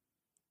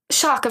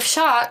 Shock of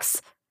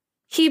shocks,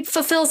 he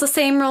fulfills the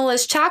same role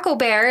as Choco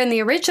Bear in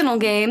the original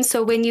game.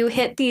 So when you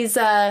hit these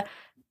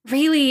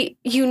really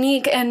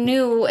unique and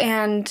new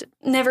and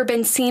never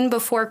been seen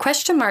before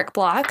question mark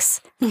blocks,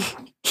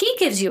 he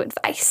gives you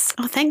advice.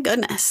 Oh, thank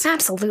goodness.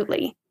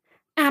 Absolutely.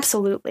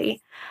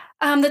 Absolutely.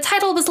 The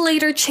title was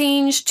later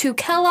changed to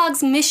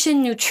Kellogg's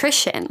Mission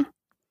Nutrition.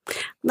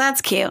 That's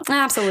cute.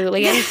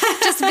 Absolutely. And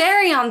just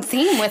very on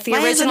theme with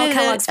the original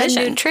Kellogg's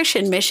Mission. A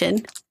nutrition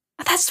mission.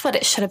 That's what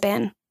it should have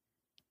been.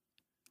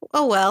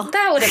 Oh, well.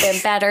 That would have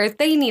been better.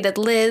 They needed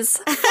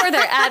Liz for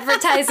their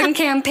advertising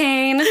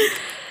campaign.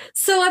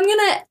 So I'm going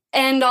to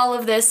end all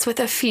of this with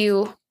a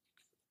few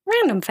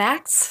random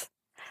facts.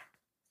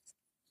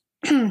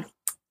 Oh,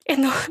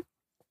 no.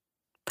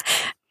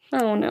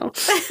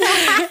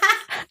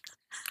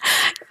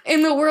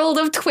 In the world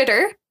of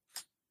Twitter,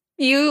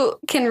 you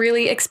can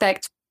really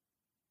expect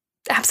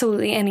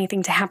absolutely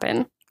anything to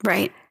happen.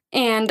 Right.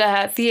 And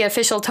the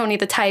official Tony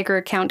the Tiger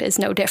account is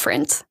no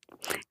different.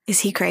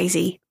 Is he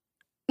crazy?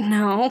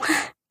 No,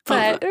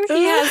 but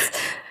he has...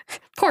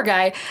 Poor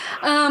guy.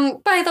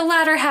 By the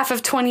latter half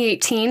of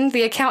 2018,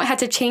 the account had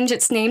to change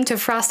its name to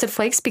Frosted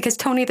Flakes because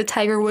Tony the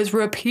Tiger was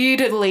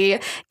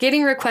repeatedly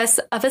getting requests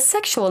of a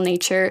sexual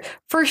nature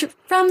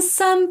from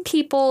some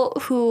people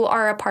who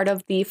are a part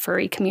of the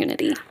furry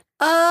community.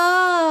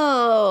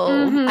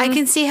 Oh, Mm-hmm. I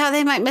can see how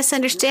they might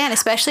misunderstand,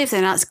 especially if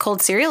they're not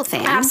cold cereal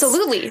fans.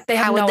 Absolutely. They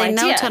have how would no they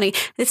idea. know, Tony?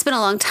 It's been a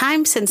long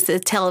time since the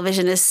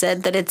television has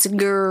said that it's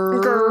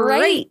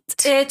great.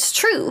 It's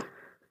true.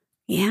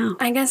 Yeah.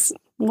 I guess.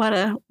 What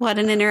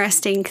an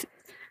interesting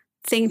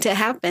thing to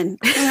happen.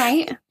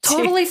 Right?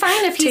 Totally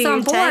fine if he's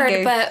on board,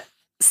 tiger. but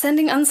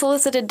sending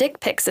unsolicited dick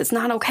pics is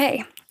not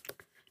okay.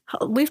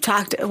 We've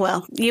talked,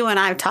 well, you and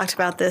I have talked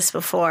about this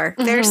before.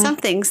 Mm-hmm. There are some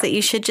things that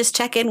you should just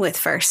check in with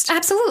first.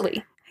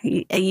 Absolutely.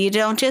 You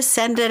don't just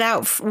send it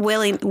out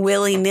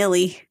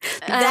willy-nilly.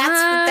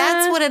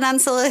 That's what an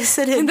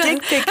unsolicited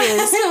dick pic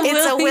is.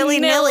 It's a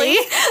willy-nilly.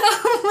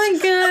 Oh my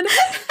God.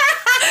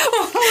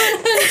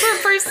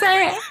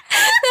 100%.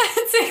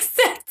 That's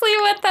exactly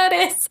what that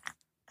is.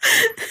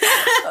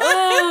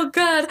 Oh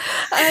God.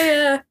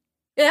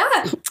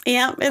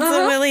 It's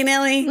a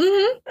willy-nilly.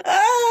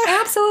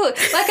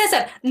 Absolutely. Like I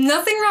said,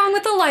 nothing wrong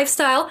with the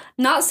lifestyle.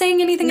 Not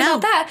saying anything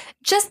about that.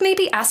 Just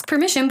maybe ask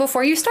permission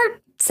before you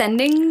start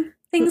sending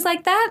things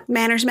like that.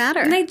 Manners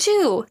matter. They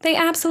do. They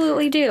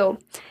absolutely do.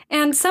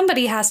 And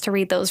somebody has to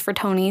read those for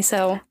Tony,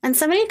 so. And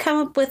somebody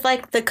come up with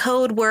like the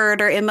code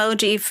word or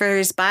emoji for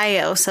his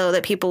bio so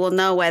that people will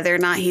know whether or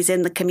not he's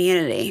in the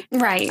community.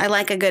 Right. I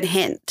like a good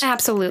hint.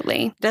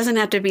 Absolutely. It doesn't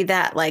have to be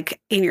that like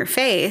in your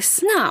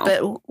face. No.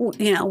 But,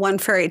 you know, one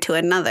furry to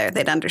another,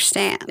 they'd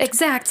understand.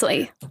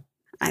 Exactly.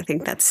 I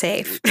think that's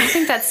safe. I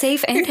think that's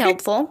safe and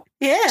helpful.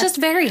 Yeah. Just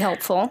very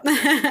helpful.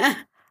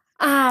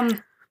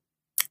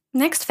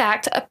 Next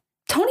fact.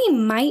 Tony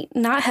might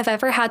not have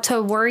ever had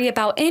to worry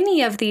about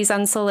any of these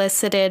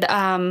unsolicited,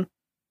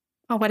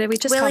 what did we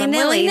just call them?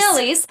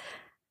 Willy-nillys.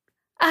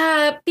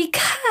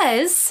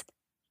 Because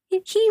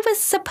he was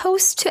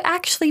supposed to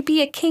actually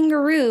be a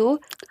kangaroo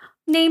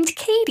named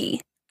Katie.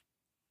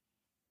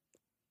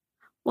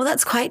 Well,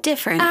 that's quite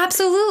different.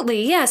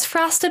 Absolutely, yes.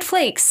 Frosted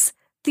Flakes,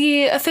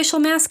 the official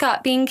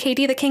mascot being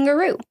Katie the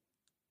kangaroo.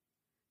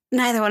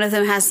 Neither one of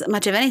them has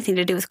much of anything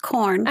to do with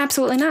corn.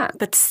 Absolutely not.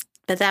 But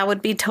that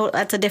would be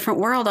that's a different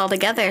world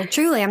altogether.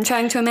 Truly, I'm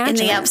trying to imagine.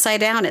 In the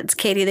Upside Down, it's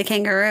Katie the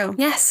kangaroo.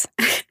 Yes.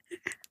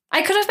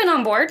 I could have been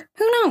on board.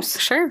 Who knows?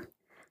 Sure.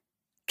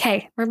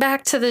 Okay, we're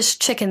back to this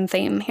chicken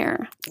theme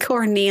here.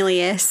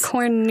 Cornelius.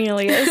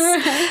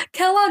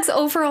 Kellogg's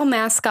overall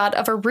mascot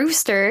of a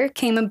rooster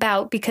came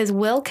about because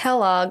Will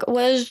Kellogg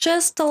was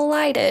just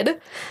delighted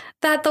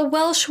that the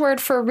Welsh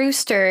word for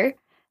rooster,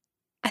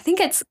 I think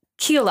it's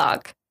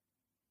Keilog.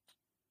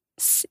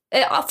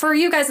 For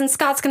you guys, and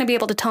Scott's going to be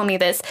able to tell me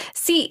this,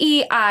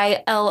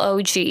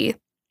 Ceilog.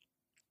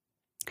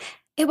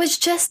 It was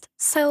just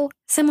so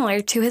similar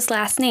to his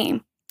last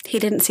name. He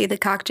didn't see the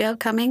cock joke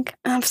coming?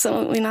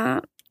 Absolutely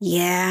not.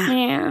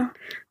 Yeah.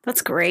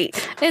 That's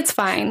great. It's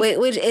fine. Wait,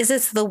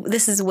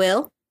 this is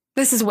Will?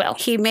 This is Will.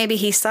 Maybe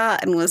he saw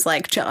it and was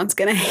like, John's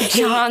gonna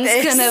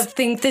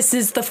think this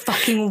is the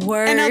fucking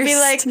worst. And I'll be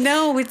like,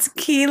 no, it's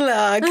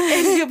Keilog.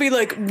 And he'll be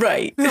like,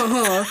 right.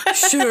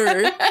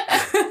 Sure.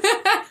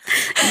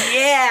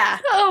 Yeah.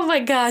 Oh my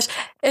gosh.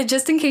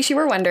 Just in case you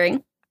were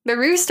wondering, the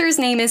rooster's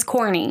name is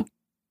Corny.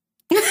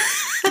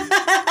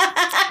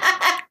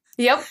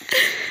 Yep.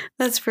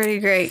 That's pretty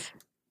great.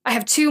 I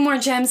have 2 more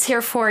gems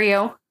here for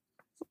you.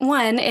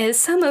 One is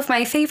some of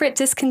my favorite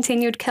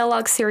discontinued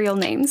Kellogg cereal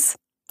names.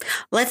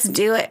 Let's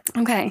do it.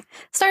 Okay.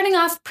 Starting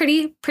off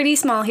pretty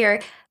small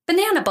here.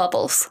 Banana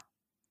Bubbles.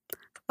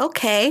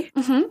 Okay.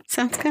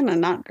 Sounds kind of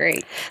not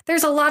great.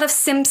 There's a lot of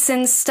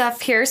Simpsons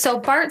stuff here. So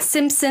Bart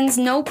Simpson's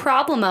No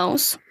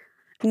Problemos.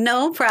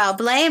 No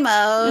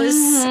problemos.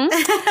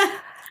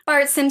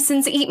 Bart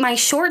Simpson's Eat My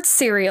Shorts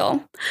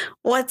cereal.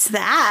 What's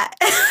that?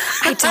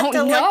 I don't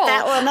know. Look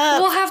that one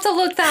up. We'll have to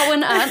look that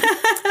one up.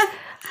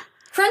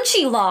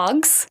 Crunchy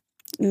Logs.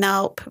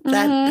 Nope.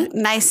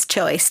 Nice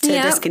choice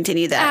to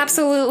discontinue that.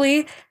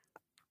 Absolutely.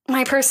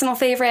 My personal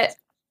favorite,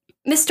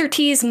 Mr.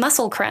 T's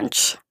Muscle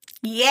Crunch.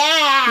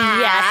 Yeah.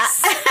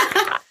 Yes.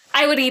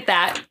 I would eat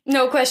that.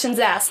 No questions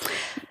asked.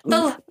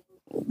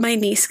 My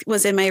niece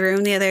was in my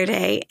room the other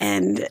day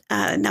and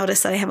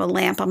noticed that I have a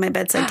lamp on my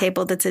bedside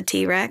table that's a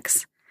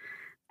T-Rex.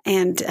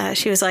 And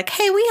she was like,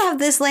 hey, we have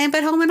this lamp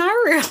at home in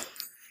our room.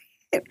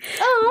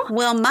 Oh.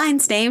 Well,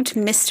 mine's named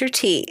Mr.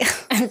 T.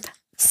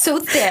 So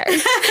there.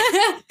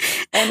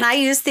 And I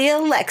use the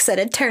Alexa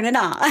to turn it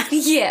on.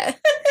 Yeah.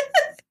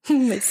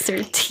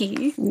 Mr.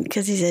 T.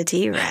 Because he's a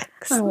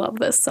T-Rex. I love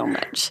this so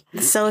much.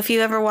 So if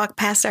you ever walk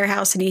past our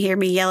house and you hear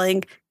me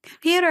yelling,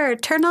 computer,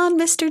 turn on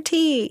Mr.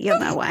 T, you'll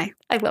know why.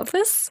 I love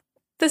this.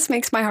 This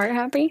makes my heart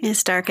happy.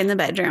 It's dark in the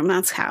bedroom.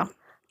 That's how.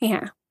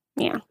 Yeah.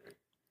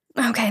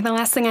 Okay, the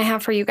last thing I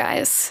have for you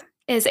guys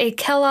is a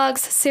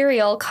Kellogg's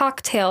cereal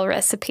cocktail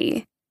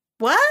recipe.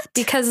 What?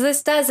 Because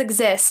this does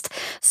exist.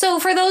 So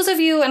for those of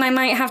you, and I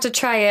might have to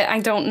try it, I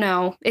don't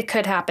know. It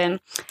could happen.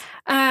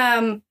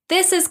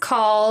 This is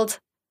called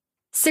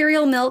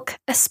Cereal Milk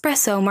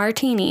Espresso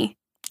Martini.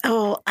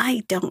 Oh,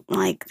 I don't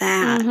like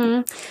that.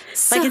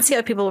 So I can see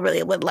how people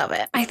really would love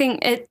it. I think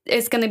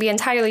it's going to be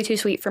entirely too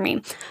sweet for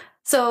me.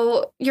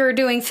 So you're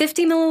doing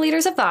 50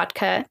 milliliters of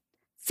vodka,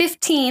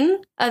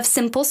 15 of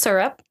simple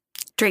syrup.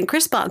 Drink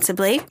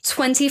responsibly.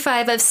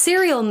 25 of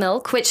cereal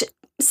milk, which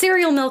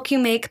cereal milk you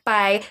make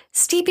by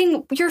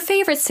steeping your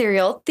favorite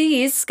cereal.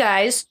 These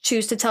guys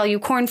choose to tell you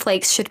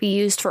cornflakes should be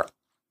used for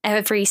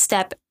every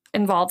step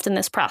involved in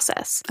this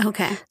process.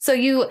 Okay. So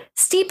you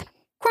steep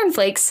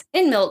cornflakes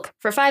in milk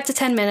for 5 to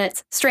 10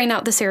 minutes, strain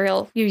out the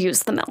cereal, you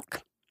use the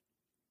milk.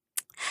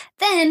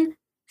 Then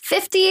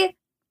 50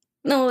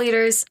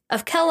 milliliters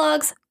of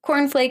Kellogg's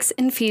cornflakes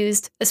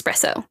infused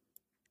espresso,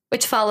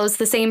 which follows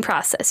the same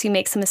process. You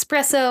make some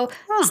espresso,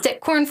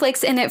 stick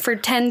cornflakes in it for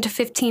 10 to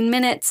 15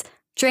 minutes,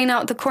 drain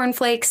out the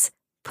cornflakes,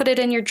 put it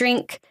in your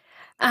drink.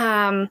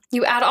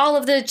 You add all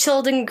of the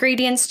chilled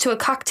ingredients to a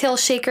cocktail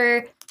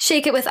shaker,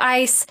 shake it with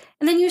ice,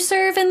 and then you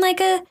serve in like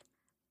a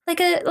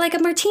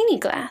martini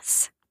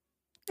glass.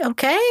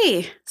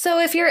 Okay. So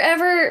if you're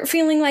ever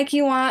feeling like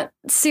you want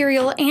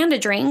cereal and a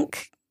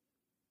drink,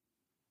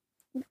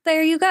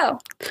 there you go.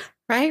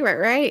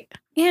 Right.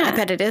 Yeah. I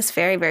bet it is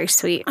very, very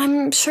sweet.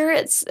 I'm sure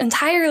it's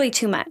entirely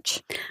too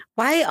much.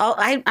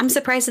 I'm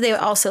surprised that they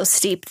also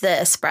steep the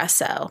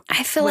espresso.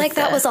 I feel like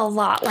that was a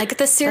lot. Like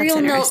the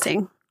cereal milk,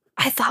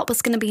 I thought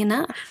was going to be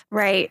enough.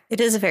 Right.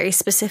 It is a very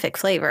specific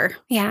flavor.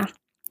 Yeah.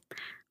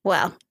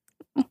 Well,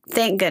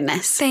 thank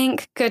goodness.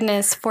 Thank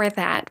goodness for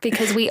that,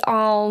 because we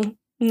all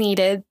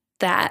needed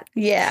that.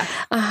 Yeah.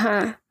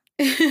 Uh-huh.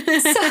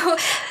 So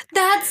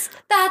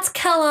that's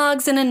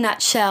Kellogg's in a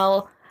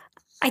nutshell.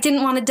 I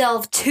didn't want to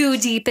delve too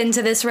deep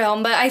into this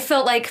realm, but I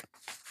felt like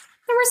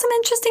there were some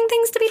interesting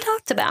things to be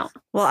talked about.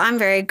 Well, I'm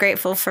very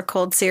grateful for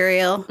cold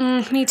cereal.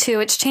 Me too.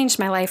 It's changed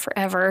my life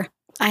forever.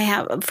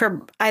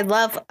 I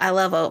love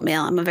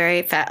oatmeal. I'm a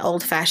very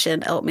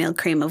old-fashioned oatmeal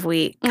cream of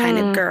wheat kind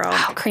of girl.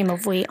 Oh, cream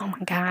of wheat. Oh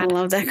my God. I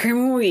love that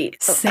cream of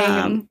wheat.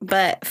 Same.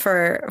 But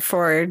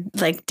for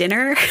like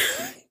dinner,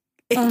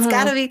 it's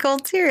got to be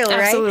cold cereal,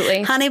 right?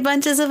 Absolutely. Honey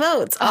bunches of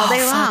oats all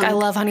day long. I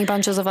love honey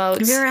bunches of oats.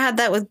 Have you ever had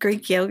that with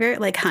Greek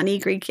yogurt, like honey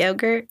Greek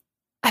yogurt?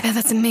 I bet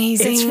that's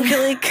amazing. It's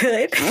really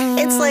good.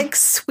 It's like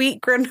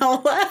sweet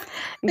granola.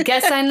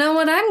 Guess I know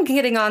what I'm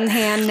getting on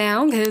hand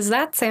now, because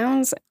that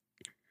sounds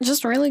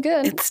just really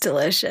good. It's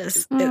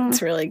delicious.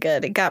 It's really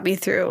good. It got me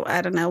through,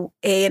 I don't know,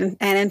 an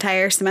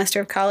entire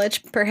semester of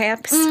college,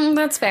 perhaps.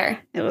 That's fair.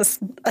 It was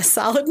a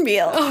solid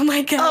meal. Oh,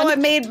 my God. Oh, I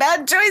made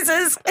bad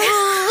choices.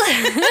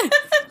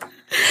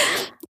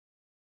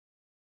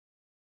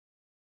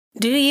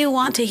 Do you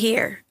want to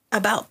hear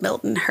about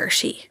Milton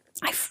Hershey?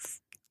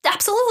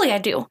 Absolutely, I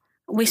do.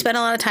 We spent a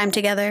lot of time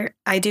together.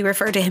 I do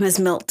refer to him as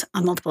Milt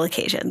on multiple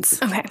occasions.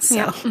 Okay.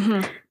 So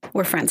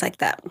we're friends like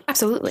that.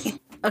 Absolutely.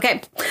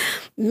 Okay.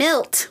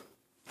 Milt.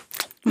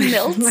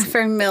 Milt? My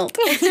friend Milt.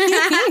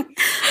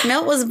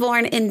 Milt was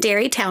born in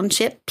Derry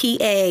Township,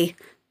 PA,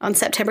 on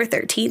September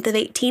 13th of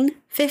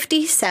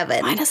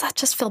 1857. Why does that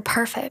just feel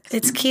perfect?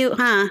 It's cute,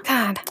 huh?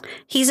 God.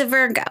 He's a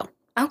Virgo.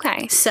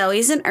 Okay. So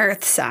he's an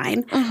earth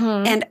sign.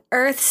 And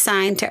earth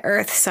sign to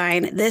earth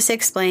sign, this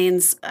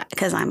explains,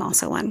 because I'm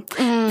also one,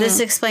 this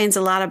explains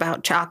a lot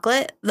about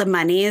chocolate, the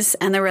monies,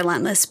 and the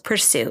relentless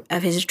pursuit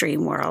of his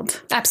dream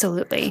world.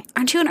 Absolutely.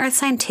 Aren't you an earth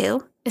sign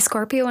too? Is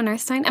Scorpio an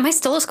earth sign? Am I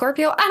still a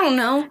Scorpio? I don't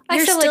know.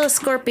 You're still a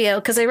Scorpio,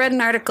 because I read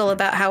an article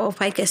about how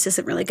Ophiuchus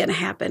isn't really going to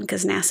happen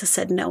because NASA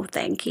said no,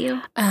 thank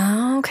you.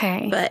 Oh,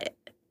 okay. But,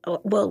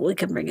 well, we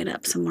can bring it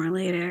up some more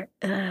later.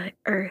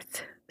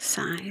 Earth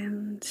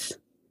signs.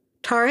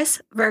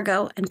 Taurus,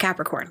 Virgo, and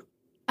Capricorn.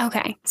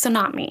 Okay, so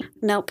not me.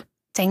 Nope.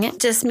 Dang it.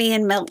 Just me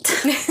and Milt.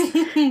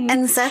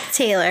 And Seth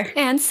Taylor.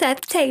 And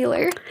Seth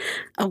Taylor.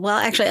 Oh, well,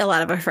 actually, a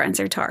lot of our friends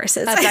are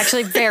Tauruses. That's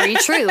actually very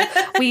true.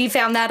 We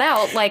found that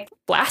out, like,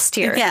 last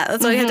year. Yeah,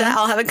 that's why we had to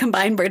all have a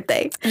combined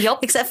birthday. Yep.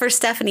 Except for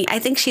Stephanie. I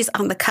think she's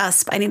on the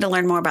cusp. I need to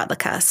learn more about the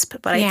cusp.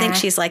 But I think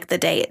she's like the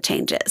day it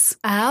changes.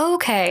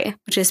 Okay.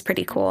 Which is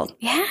pretty cool.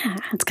 Yeah.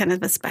 It's kind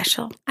of a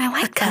special. I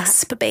like a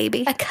cusp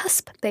baby. A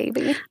cusp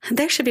baby.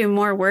 There should be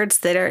more words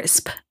that are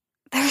sp.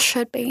 There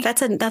should be.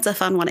 That's a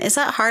fun one. Is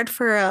that hard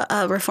for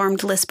a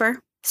reformed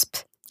lisper?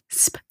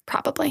 Sp.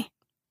 Probably.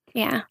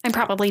 Yeah. I'm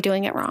probably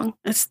doing it wrong.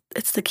 It's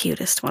the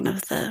cutest one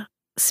of the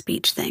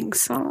speech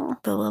things. Oh.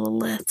 The little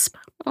lisp.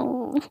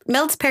 Oh.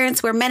 Milt's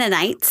parents were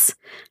Mennonites.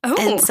 Oh.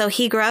 And so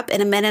he grew up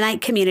in a Mennonite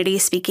community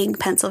speaking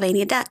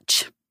Pennsylvania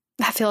Dutch.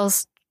 That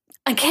feels,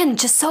 again,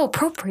 just so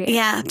appropriate.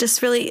 Yeah.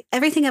 Just really,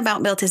 everything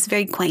about Milt is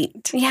very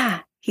quaint.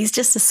 Yeah. He's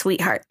just a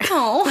sweetheart.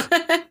 Oh.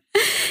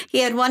 He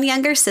had one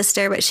younger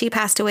sister, but she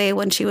passed away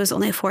when she was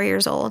only 4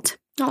 years old.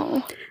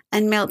 Oh.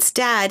 And Milt's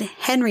dad,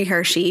 Henry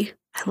Hershey,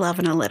 I love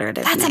an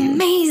alliterative name. That's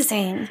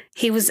amazing.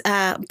 He was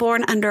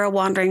born under a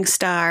wandering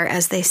star,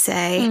 as they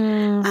say.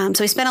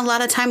 So he spent a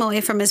lot of time away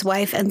from his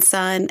wife and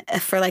son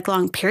for like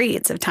long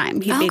periods of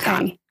time. He'd be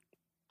gone.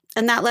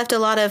 And that left a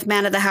lot of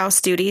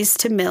man-of-the-house duties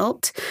to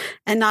Milt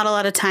and not a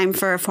lot of time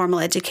for a formal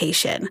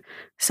education.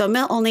 So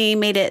Milt only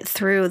made it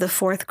through the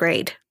 4th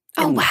grade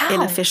in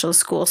official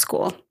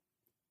school.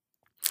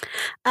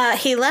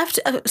 He left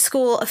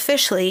school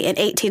officially in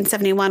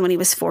 1871 when he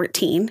was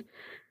 14.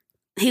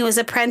 He was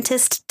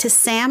apprenticed to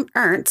Sam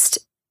Ernst.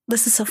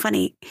 This is so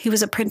funny. He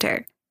was a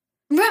printer.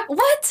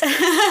 What?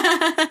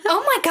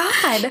 Oh,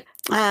 my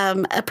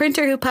God. A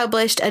printer who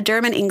published a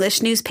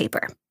German-English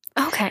newspaper.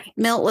 Okay.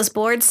 Milt was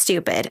bored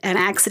stupid and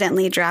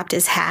accidentally dropped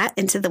his hat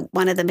into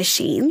one of the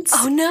machines.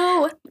 Oh,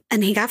 no.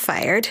 And he got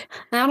fired.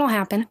 That'll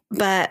happen.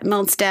 But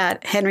Milt's dad,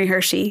 Henry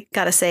Hershey,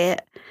 gotta say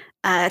it,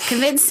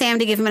 convinced Sam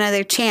to give him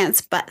another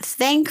chance. But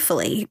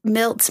thankfully,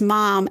 Milt's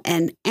mom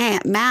and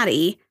Aunt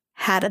Mattie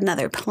had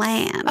another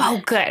plan.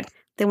 Oh, good.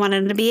 They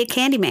wanted him to be a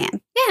candy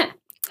man. Yeah.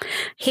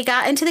 He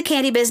got into the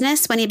candy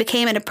business when he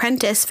became an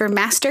apprentice for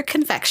master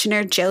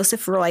confectioner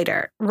Joseph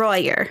Royer.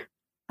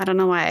 I don't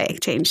know why I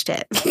changed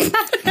it.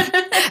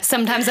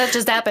 Sometimes that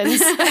just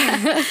happens.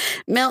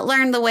 Milt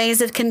learned the ways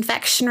of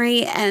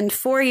confectionery, and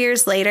 4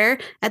 years later,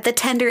 at the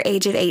tender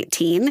age of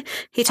 18,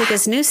 he took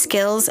his new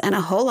skills and a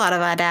whole lot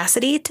of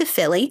audacity to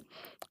Philly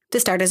to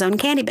start his own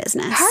candy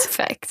business.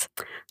 Perfect.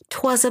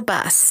 'Twas a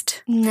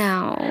bust.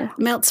 No.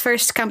 Milt's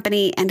first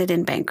company ended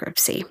in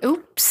bankruptcy.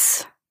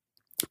 Oops.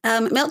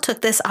 Milt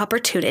took this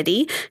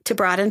opportunity to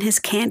broaden his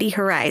candy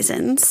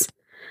horizons.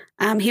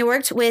 He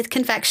worked with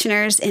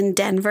confectioners in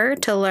Denver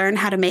to learn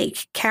how to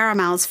make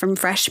caramels from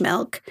fresh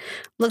milk,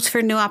 looked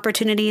for new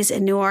opportunities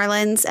in New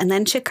Orleans and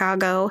then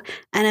Chicago,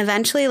 and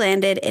eventually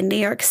landed in New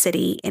York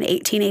City in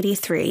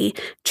 1883,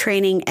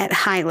 training at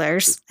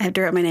Huyler's. I have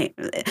to write my name.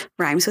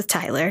 Rhymes with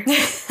Tyler.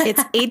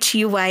 It's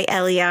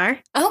Huyler.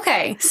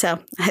 Okay. So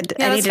I needed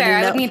that's fair.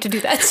 to know. I would need to do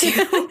that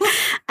too.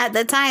 At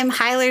the time,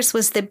 Huyler's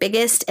was the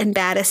biggest and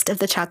baddest of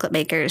the chocolate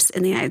makers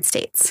in the United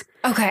States.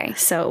 Okay.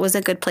 So it was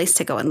a good place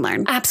to go and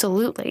learn.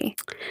 Absolutely.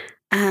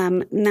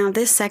 Now,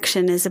 this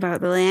section is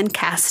about the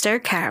Lancaster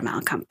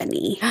Caramel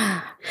Company.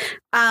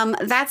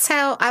 That's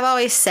how I've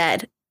always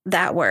said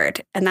that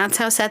word. And that's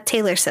how Seth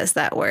Taylor says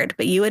that word.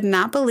 But you would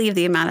not believe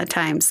the amount of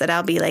times that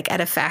I'll be like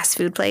at a fast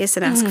food place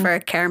and ask for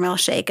a caramel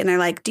shake. And they're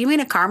like, do you mean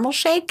a caramel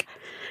shake?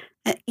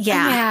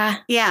 Yeah.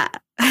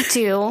 I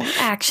do,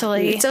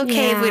 actually. It's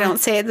okay if we don't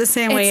say it the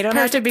same way. You don't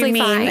have to be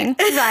mean. Fine,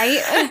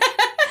 right?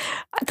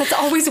 That's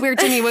always weird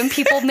to me when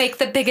people make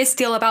the biggest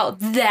deal about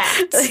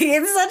that.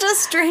 It's such a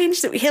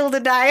strange hill to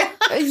die on.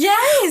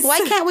 Yes. Why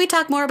can't we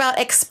talk more about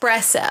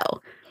espresso?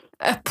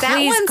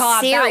 Please,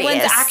 God, serious. that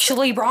one's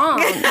actually wrong.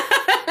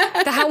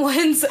 That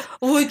one's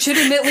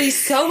legitimately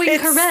so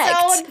incorrect.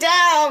 It's so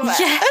dumb.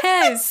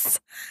 Yes.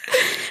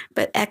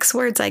 But X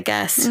words, I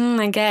guess.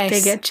 I guess.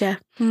 They get you.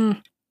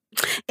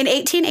 In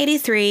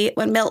 1883,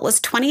 when Milt was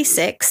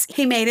 26,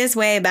 he made his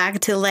way back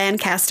to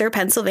Lancaster,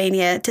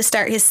 Pennsylvania, to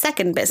start his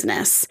second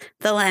business,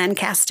 the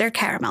Lancaster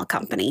Caramel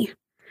Company.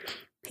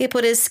 He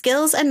put his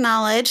skills and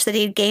knowledge that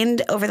he'd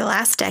gained over the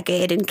last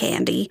decade in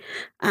candy,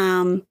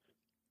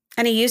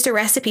 and he used a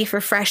recipe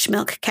for fresh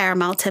milk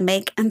caramel to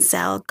make and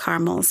sell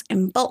caramels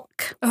in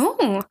bulk.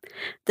 Oh.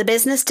 The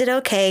business did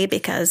okay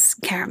because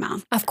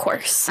caramel. Of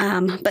course.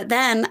 But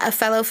then a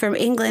fellow from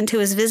England who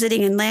was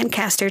visiting in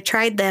Lancaster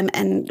tried them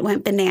and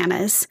went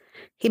bananas.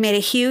 He made a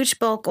huge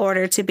bulk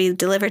order to be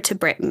delivered to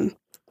Britain.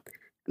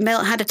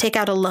 Milt had to take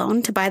out a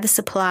loan to buy the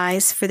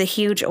supplies for the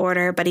huge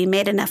order, but he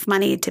made enough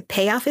money to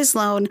pay off his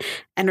loan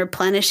and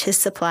replenish his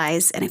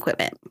supplies and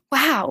equipment.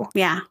 Wow.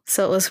 Yeah,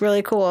 so it was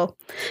really cool.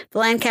 The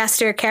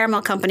Lancaster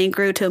Caramel Company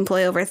grew to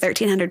employ over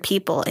 1,300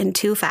 people in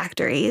 2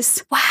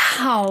 factories.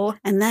 Wow.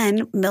 And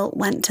then Milt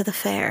went to the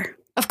fair.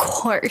 Of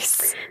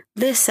course.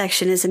 This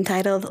section is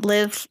entitled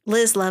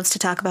Liz Loves to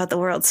Talk About the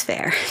World's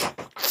Fair.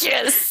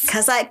 Yes.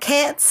 Because I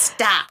can't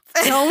stop.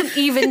 Don't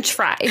even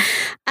try.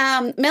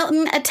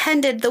 Milton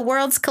attended the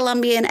World's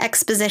Columbian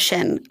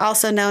Exposition,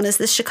 also known as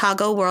the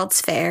Chicago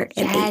World's Fair,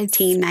 in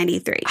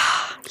 1893.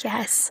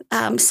 Yes.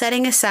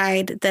 Setting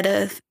aside that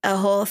a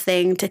whole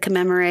thing to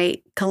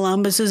commemorate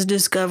Columbus's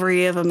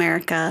discovery of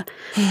America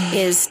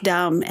is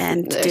dumb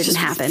and didn't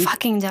happen.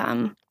 Fucking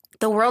dumb.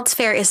 The World's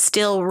Fair is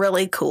still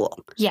really cool.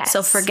 Yes.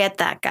 So forget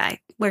that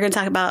guy. We're going to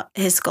talk about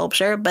his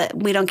sculpture, but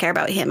we don't care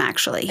about him,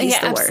 actually. He's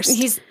the worst.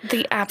 He's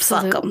the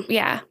absolute. Fuck him.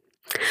 Yeah.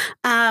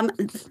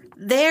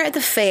 There at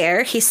the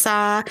fair, he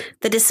saw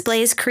the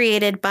displays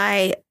created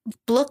by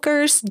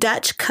Blooker's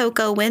Dutch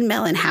Cocoa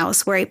Windmill and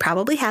House, where he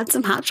probably had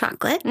some hot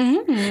chocolate,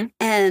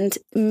 and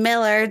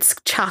Millard's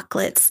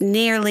Chocolates,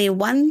 nearly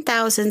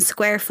 1,000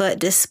 square foot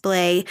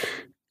display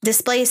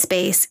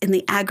space in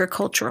the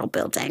agricultural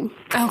building.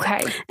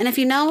 Okay. And if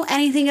you know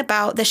anything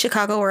about the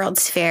Chicago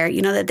World's Fair,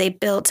 you know that they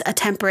built a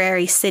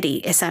temporary city,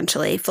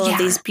 essentially, full of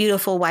these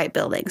beautiful white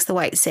buildings, the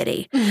White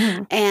City.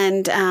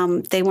 And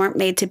they weren't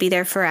made to be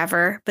there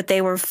forever, but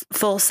they were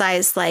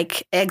full-size,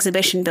 like,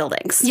 exhibition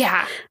buildings.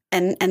 Yeah.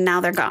 And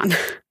now they're gone.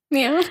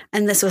 Yeah.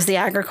 And this was the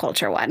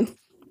agriculture one.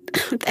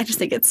 I just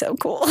think it's so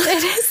cool.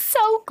 It is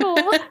so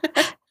cool.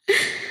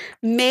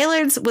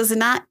 Maillard's was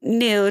not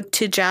new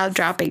to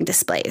jaw-dropping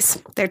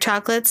displays. Their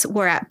chocolates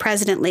were at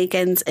President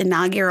Lincoln's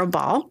inaugural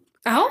ball.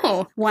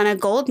 Oh. Won a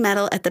gold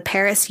medal at the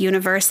Paris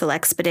Universal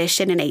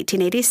Expedition in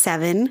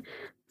 1887.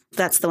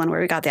 That's the one where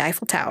we got the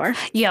Eiffel Tower.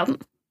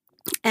 Yep.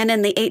 And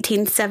in the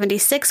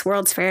 1876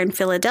 World's Fair in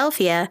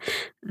Philadelphia,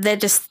 their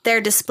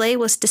display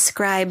was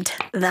described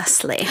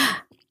thusly.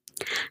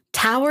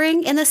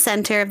 Towering in the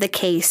center of the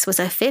case was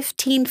a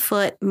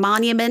 15-foot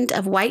monument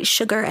of white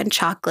sugar and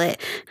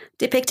chocolate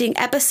depicting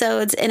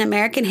episodes in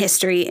American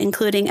history,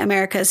 including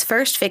America's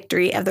first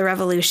victory of the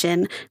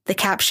Revolution, the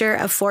capture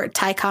of Fort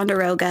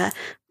Ticonderoga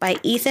by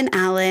Ethan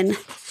Allen,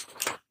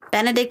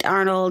 Benedict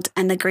Arnold,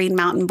 and the Green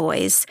Mountain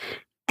Boys,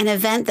 an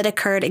event that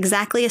occurred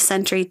exactly a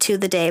century to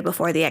the day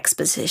before the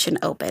exposition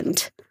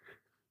opened.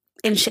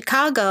 In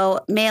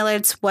Chicago,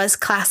 Maillard's was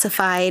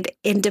classified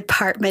in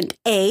Department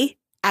A,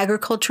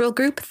 Agricultural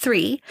Group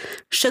 3,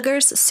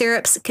 Sugars,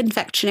 Syrups,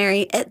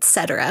 Confectionery,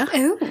 etc.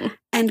 Ooh.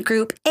 And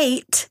Group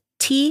 8,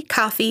 Tea,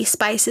 Coffee,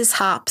 Spices,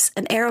 Hops,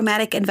 and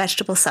Aromatic and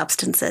Vegetable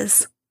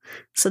Substances.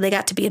 So they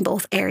got to be in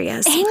both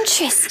areas.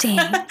 Interesting.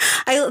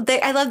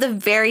 I love the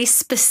very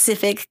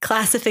specific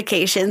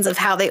classifications of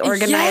how they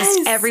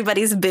organized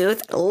everybody's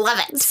booth. Love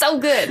it. So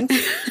good.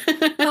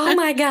 Oh,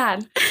 my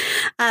God.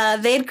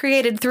 They had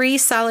created 3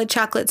 solid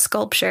chocolate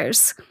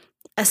sculptures.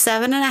 A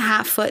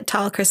 7.5-foot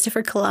tall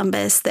Christopher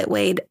Columbus that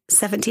weighed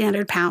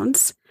 1,700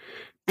 pounds,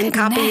 and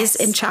copies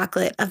in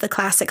chocolate of the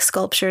classic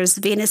sculptures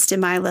Venus de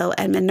Milo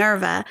and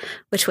Minerva,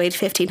 which weighed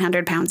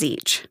 1,500 pounds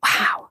each.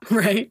 Wow.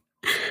 Right.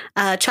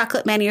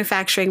 Chocolate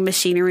manufacturing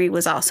machinery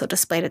was also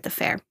displayed at the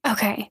fair.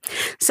 Okay.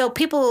 So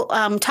people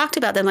talked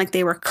about them like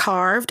they were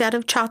carved out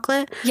of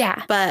chocolate.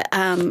 Yeah. But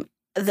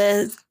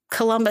the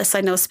Columbus,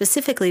 I know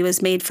specifically,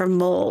 was made from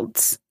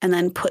molds and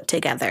then put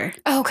together.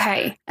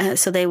 Okay.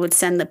 So they would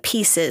send the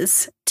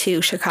pieces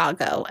to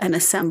Chicago and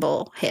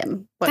assemble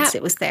him once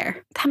it was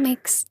there. That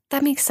makes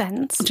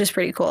sense. Which is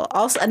pretty cool.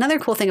 Also, another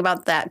cool thing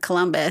about that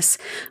Columbus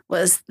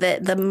was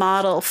that the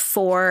model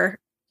for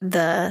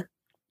the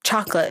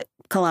chocolate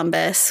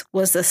Columbus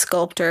was the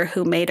sculptor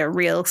who made a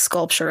real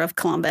sculpture of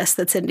Columbus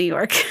that's in New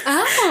York.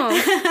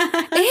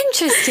 Oh,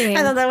 interesting.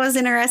 I thought that was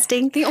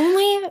interesting. The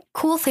only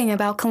cool thing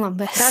about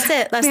Columbus. That's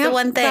it. That's the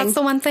one thing. That's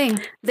the one thing.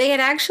 They had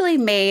actually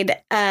made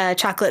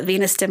chocolate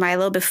Venus de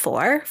Milo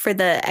before for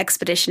the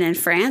expedition in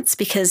France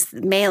because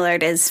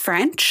Maillard is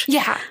French.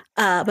 Yeah.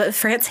 But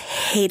France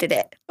hated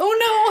it. Oh,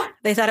 no.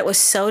 They thought it was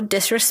so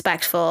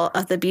disrespectful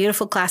of the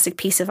beautiful classic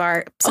piece of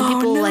art. Some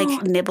people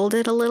like nibbled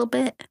it a little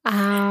bit. Oh.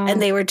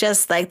 And they were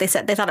just like, they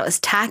said they thought it was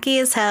tacky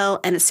as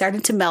hell and it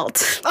started to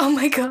melt. Oh,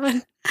 my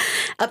God.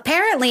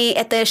 Apparently,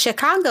 at the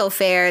Chicago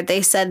Fair,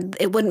 they said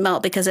it wouldn't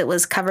melt because it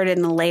was covered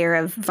in a layer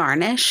of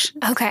varnish.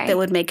 Okay. That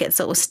would make it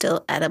so it was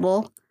still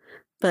edible.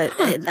 But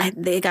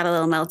they got a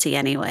little melty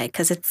anyway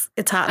because it's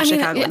hot in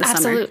Chicago in the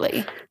summer.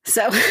 Absolutely.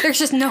 So there's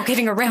just no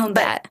getting around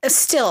that.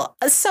 Still,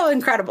 so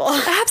incredible.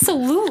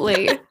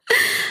 Absolutely.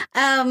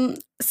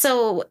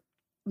 So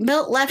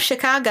Milt left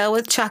Chicago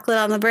with chocolate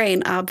on the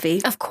brain,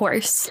 obvi. Of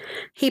course.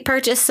 He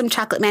purchased some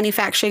chocolate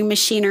manufacturing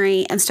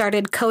machinery and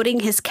started coating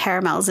his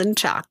caramels in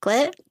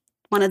chocolate.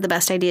 One of the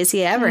best ideas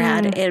he ever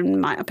had, in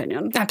my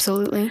opinion.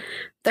 Absolutely.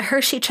 The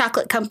Hershey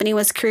Chocolate Company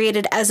was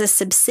created as a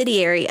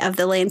subsidiary of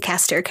the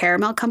Lancaster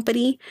Caramel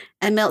Company,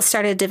 and Milt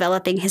started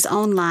developing his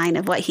own line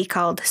of what he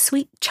called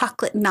sweet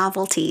chocolate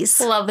novelties.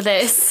 Love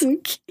this.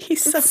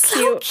 He's so cute.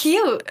 So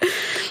cute.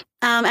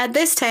 At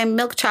this time,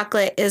 milk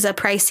chocolate is a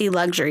pricey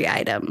luxury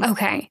item.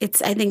 Okay.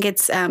 I think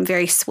it's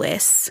very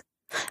Swiss.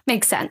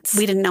 Makes sense.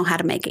 We didn't know how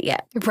to make it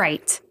yet.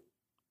 Right.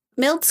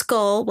 Milt's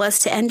goal was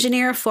to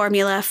engineer a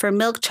formula for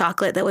milk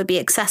chocolate that would be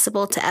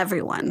accessible to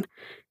everyone.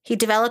 He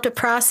developed a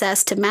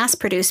process to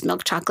mass-produce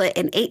milk chocolate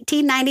in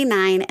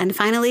 1899 and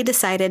finally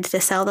decided to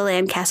sell the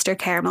Lancaster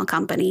Caramel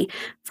Company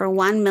for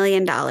 $1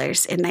 million in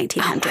 1900.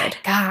 Oh, my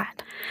God.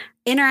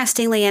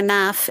 Interestingly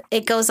enough,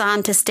 it goes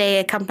on to stay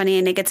a company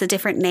and it gets a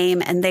different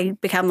name, and they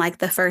become like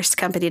the first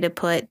company to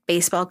put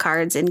baseball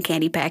cards in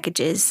candy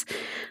packages.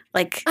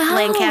 Like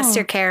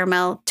Lancaster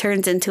Caramel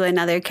turns into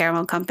another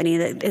caramel company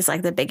that is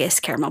like the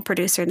biggest caramel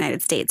producer in the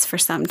United States for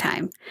some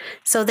time.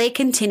 So they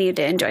continue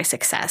to enjoy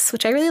success,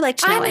 which I really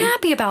liked knowing. I'm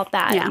happy about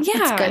that. Yeah.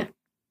 That's good.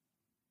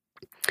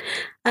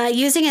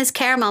 Using his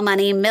caramel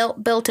money,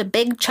 Milt built a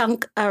big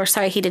chunk,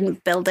 he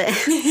didn't build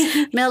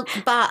it. Milt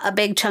bought a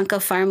big chunk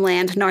of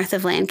farmland north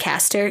of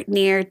Lancaster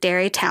near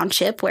Derry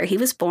Township, where he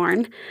was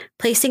born,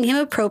 placing him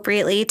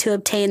appropriately to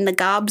obtain the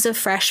gobs of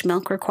fresh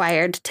milk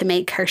required to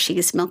make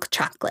Hershey's milk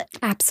chocolate.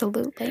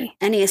 Absolutely.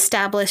 And he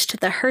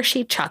established the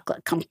Hershey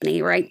Chocolate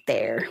Company right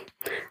there.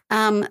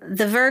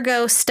 The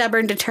Virgo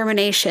stubborn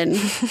determination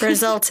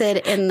resulted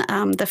in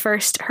the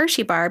first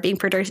Hershey bar being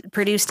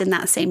produced in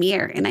that same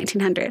year in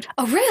 1900.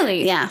 Oh,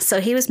 really? Yeah,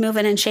 so he was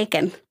moving and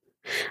shaking.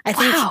 I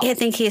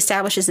think he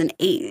establishes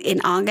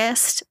in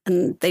August,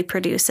 and they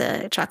produce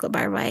a chocolate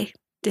bar by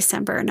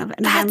December, November.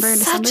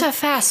 That's such a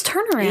fast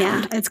turnaround.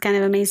 Yeah, it's kind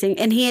of amazing.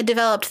 And he had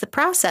developed the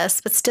process,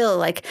 but still,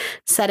 like,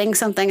 setting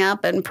something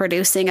up and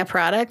producing a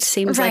product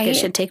seems like it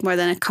should take more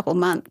than a couple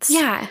months.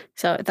 Yeah.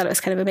 So I thought it was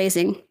kind of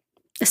amazing.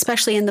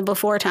 Especially in the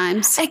before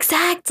times.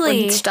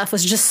 Exactly. When stuff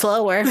was just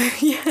slower.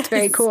 Yes. It's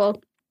very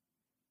cool.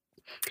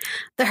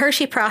 The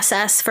Hershey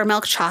process for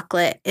milk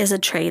chocolate is a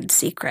trade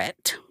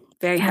secret.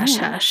 Very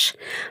hush-hush.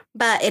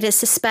 But it is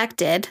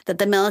suspected that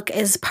the milk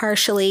is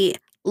partially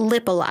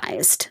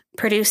lipolyzed,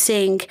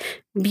 producing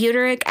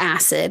butyric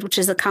acid, which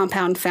is a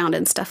compound found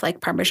in stuff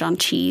like Parmesan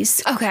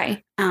cheese.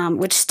 Okay.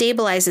 Which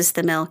stabilizes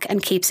the milk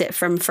and keeps it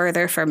from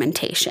further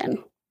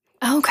fermentation.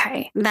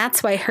 Okay.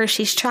 That's why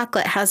Hershey's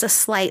chocolate has a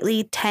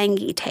slightly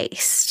tangy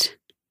taste.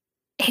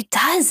 It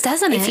does,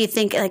 doesn't it? If you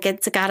think like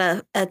it's got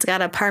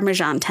a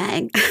Parmesan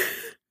tang.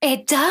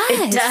 It does.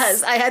 It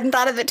does. I hadn't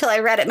thought of it till I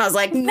read it, and I was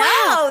like,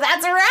 no,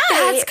 that's right.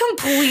 That's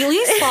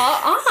completely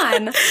spot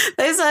on.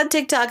 I saw a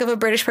TikTok of a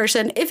British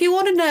person. If you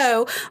want to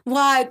know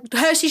why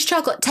Hershey's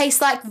chocolate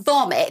tastes like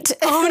vomit.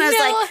 Oh, and I was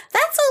no. like,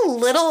 that's a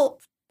little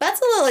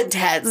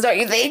intense, don't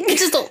you think?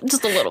 Just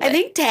a little bit. I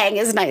think tang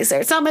is nicer.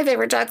 It's not my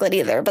favorite chocolate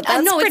either, but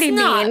that's pretty it's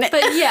not, mean.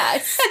 But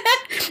yes.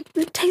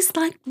 It tastes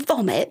like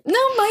vomit.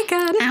 Oh, my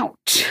God.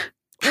 Ouch.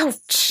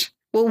 Ouch.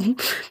 Well,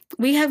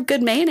 we have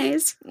good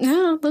mayonnaise.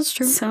 Yeah, that's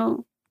true.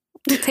 So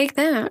take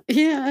that.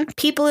 Yeah.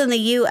 People in the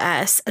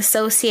U.S.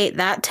 associate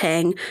that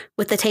tang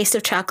with the taste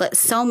of chocolate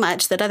so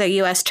much that other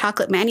U.S.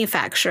 chocolate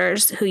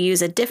manufacturers who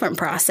use a different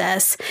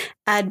process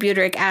add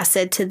butyric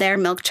acid to their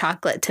milk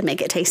chocolate to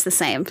make it taste the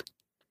same.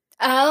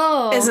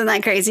 Oh. Isn't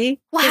that crazy?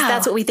 Wow. Because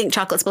that's what we think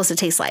chocolate's supposed to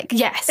taste like.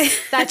 Yes.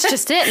 That's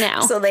just it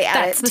now. So they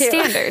add that's it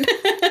the standard.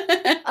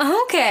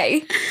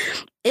 Okay.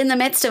 In the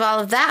midst of all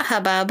of that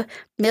hubbub,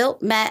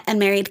 Milt met and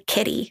married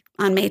Kitty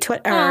on May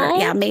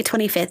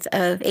 25th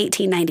of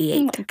 1898.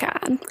 Oh my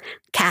God.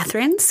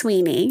 Catherine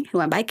Sweeney, who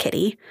went by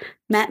Kitty,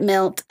 met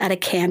Milt at a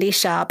candy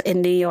shop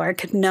in New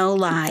York, no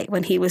lie,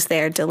 when he was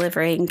there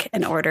delivering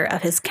an order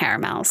of his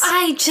caramels.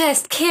 I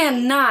just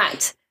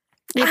cannot.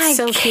 It's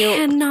so cute. I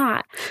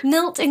cannot.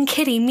 Milt and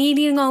Kitty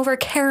meeting over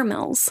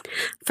caramels.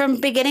 From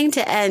beginning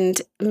to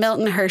end,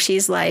 Milton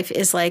Hershey's life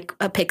is like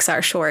a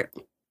Pixar short.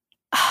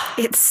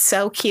 It's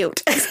so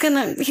cute. He's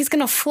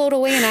gonna float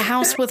away in a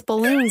house with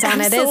balloons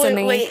on it, isn't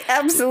he?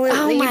 Absolutely.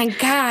 Oh my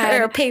God.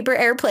 Or a paper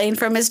airplane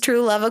from his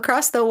true love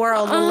across the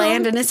world will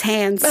land in his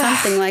hands,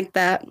 something like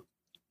that.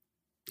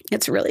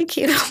 It's really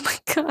cute. Oh my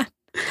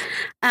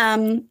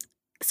God.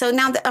 So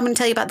now I'm going to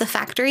tell you about the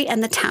factory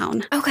and the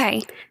town.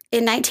 Okay.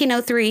 In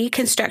 1903,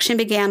 construction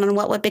began on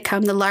what would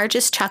become the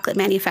largest chocolate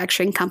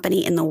manufacturing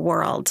company in the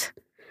world.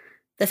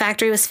 The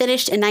factory was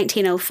finished in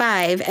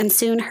 1905, and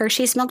soon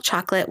Hershey's milk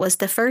chocolate was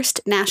the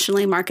first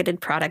nationally marketed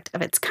product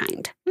of its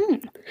kind.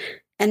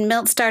 And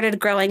Milt started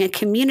growing a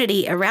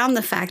community around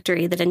the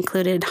factory that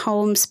included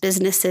homes,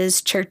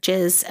 businesses,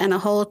 churches, and a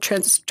whole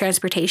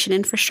transportation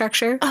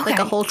infrastructure, like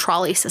a whole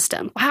trolley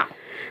system. Wow.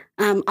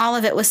 All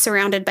of it was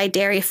surrounded by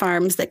dairy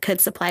farms that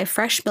could supply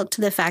fresh milk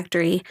to the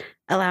factory,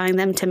 allowing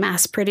them to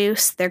mass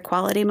produce their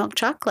quality milk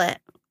chocolate.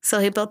 So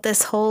he built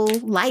this whole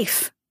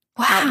life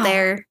out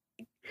there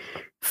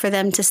for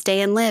them to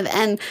stay and live.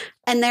 And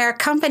there are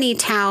company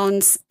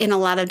towns in a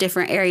lot of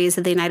different areas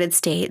of the United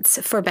States,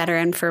 for better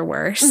and for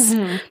worse.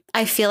 Mm-hmm.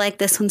 I feel like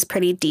this one's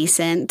pretty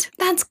decent.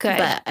 That's good.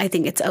 But I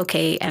think it's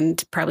okay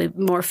and probably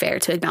more fair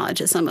to acknowledge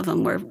that some of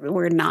them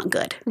were not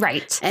good.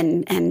 Right.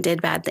 And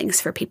did bad things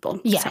for people.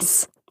 Yes.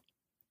 So.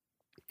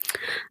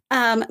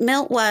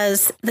 Milt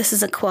was, this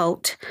is a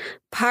quote,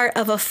 part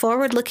of a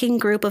forward-looking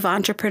group of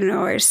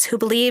entrepreneurs who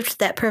believed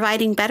that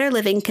providing better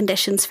living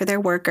conditions for their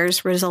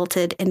workers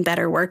resulted in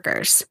better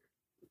workers.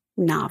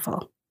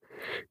 Novel.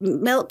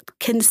 Milt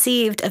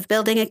conceived of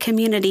building a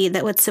community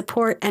that would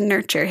support and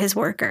nurture his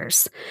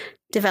workers.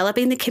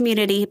 Developing the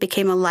community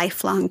became a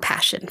lifelong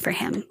passion for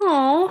him.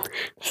 Aww.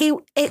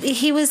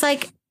 He was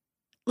like,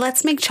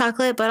 let's make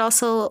chocolate, but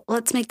also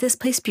let's make this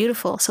place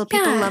beautiful so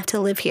people love to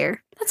live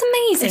here. That's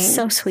amazing. It's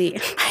so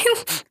sweet. I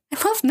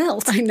love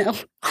Milt. I know.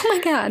 Oh my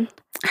God.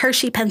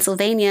 Hershey,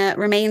 Pennsylvania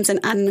remains an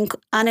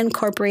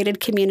unincorporated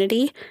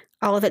community.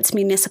 All of its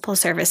municipal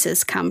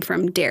services come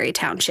from Derry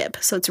Township.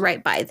 So it's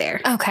right by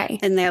there. Okay.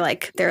 And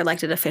their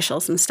elected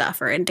officials and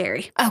stuff are in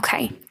Derry.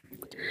 Okay.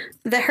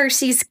 The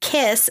Hershey's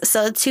Kiss.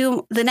 So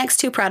the next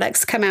two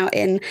products come out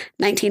in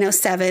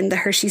 1907, the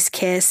Hershey's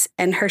Kiss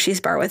and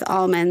Hershey's Bar with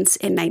Almonds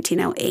in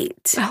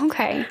 1908.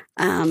 Okay.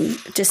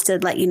 Just to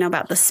let you know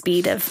about the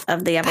speed of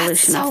the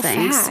evolution of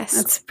things. Fast.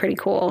 That's pretty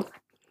cool.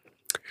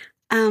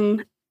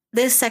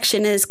 This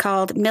section is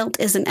called Milt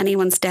Isn't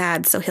Anyone's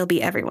Dad, so he'll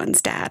be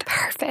everyone's dad.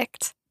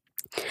 Perfect.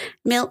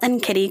 Milt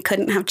and Kitty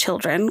couldn't have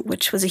children,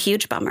 which was a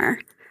huge bummer,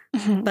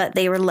 but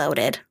they were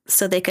loaded,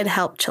 so they could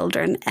help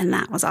children, and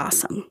that was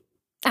awesome.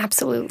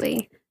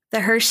 Absolutely.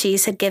 The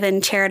Hersheys had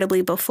given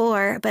charitably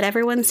before, but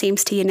everyone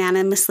seems to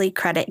unanimously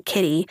credit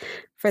Kitty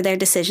for their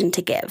decision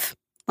to give.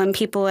 When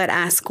people would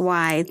ask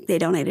why they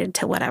donated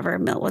to whatever,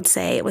 Milt would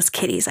say it was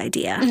Kitty's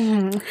idea,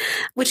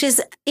 which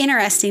is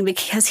interesting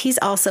because he's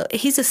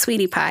a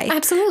sweetie pie.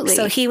 Absolutely.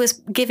 So he was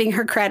giving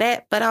her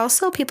credit, but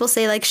also people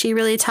say like she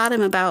really taught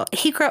him about,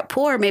 he grew up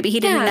poor. Maybe he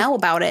didn't know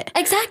about it.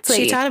 Exactly.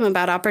 She taught him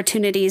about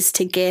opportunities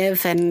to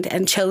give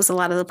and chose a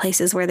lot of the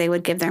places where they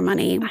would give their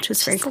money, which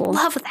was very cool.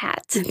 I love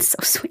that. It's so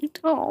sweet.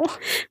 Oh.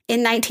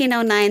 In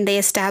 1909, they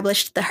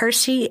established the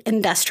Hershey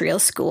Industrial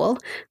School,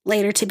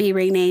 later to be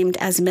renamed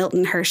as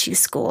Milton Hershey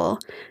School,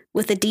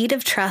 with a deed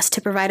of trust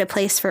to provide a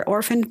place for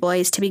orphaned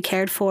boys to be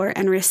cared for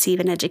and receive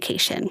an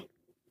education.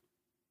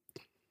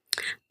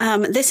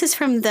 This is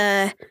from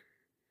the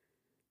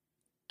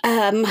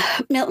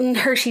Milton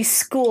Hershey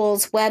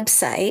School's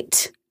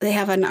website. They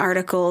have an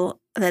article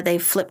that they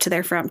flipped to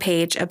their front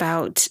page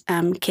about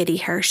Kitty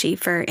Hershey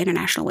for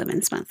International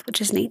Women's Month,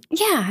 which is neat.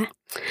 Yeah.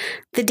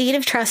 The deed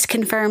of trust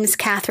confirms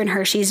Catherine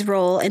Hershey's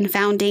role in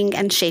founding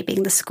and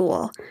shaping the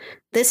school.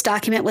 This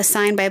document was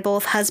signed by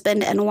both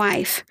husband and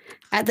wife.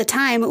 At the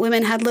time,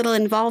 women had little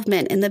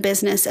involvement in the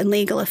business and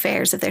legal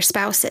affairs of their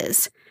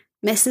spouses.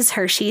 Mrs.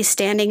 Hershey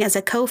standing as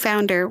a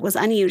co-founder was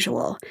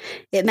unusual.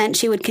 It meant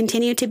she would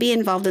continue to be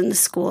involved in the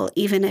school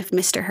even if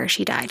Mr.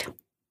 Hershey died.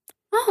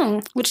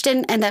 Oh. Which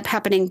didn't end up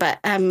happening, but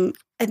I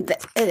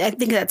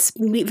think that's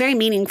very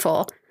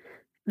meaningful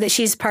that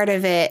she's part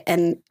of it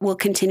and will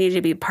continue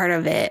to be part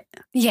of it.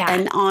 Yeah.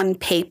 And on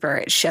paper,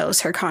 it shows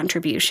her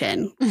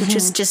contribution, which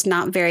is just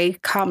not very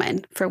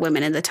common for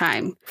women at the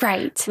time.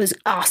 Right. It was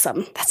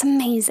awesome. That's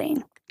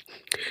amazing.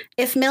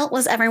 If Milt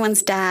was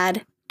everyone's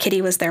dad,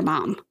 Kitty was their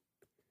mom.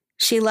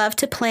 She loved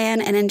to plan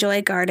and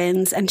enjoy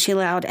gardens, and she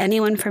allowed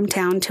anyone from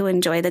town to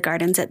enjoy the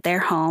gardens at their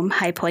home,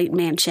 High Point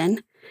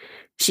Mansion.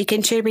 She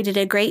contributed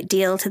a great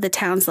deal to the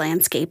town's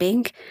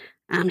landscaping.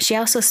 She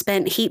also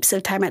spent heaps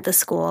of time at the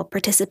school,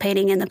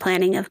 participating in the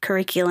planning of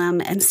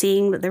curriculum and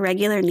seeing that the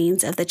regular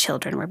needs of the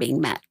children were being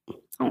met.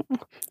 Oh.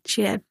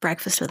 She had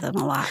breakfast with them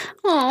a lot.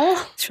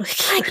 Oh, it's really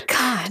cute. My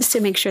God. Just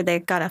to make sure they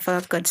got off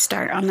a good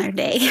start on their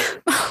day.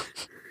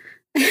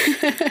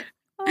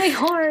 My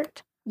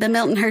heart. The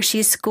Milton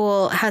Hershey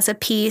School has a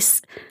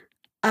piece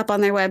up on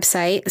their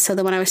website. So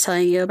the one I was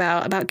telling you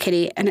about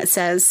Kitty, and it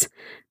says,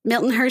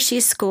 Milton Hershey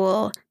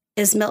School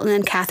is Milton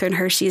and Catherine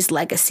Hershey's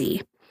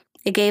legacy.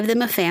 It gave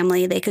them a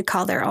family they could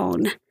call their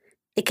own.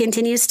 It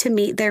continues to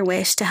meet their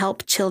wish to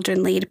help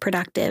children lead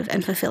productive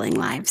and fulfilling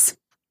lives.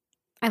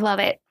 I love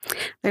it.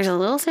 There's a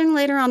little thing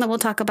later on that we'll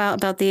talk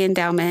about the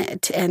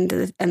endowment and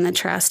the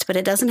trust, but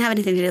it doesn't have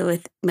anything to do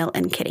with Milt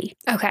and Kitty.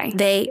 Okay.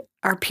 They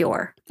are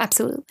pure.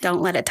 Absolutely.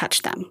 Don't let it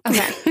touch them.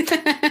 Okay.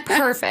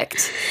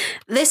 Perfect.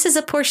 This is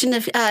a portion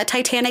of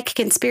Titanic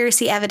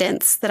conspiracy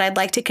evidence that I'd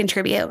like to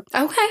contribute.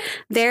 Okay.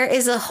 There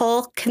is a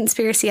whole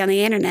conspiracy on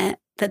the internet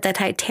that the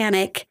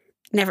Titanic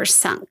never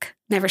sunk.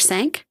 Never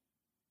sank?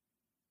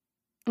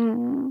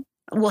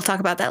 We'll talk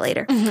about that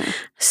later. Mm-hmm.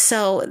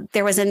 So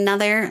there was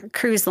another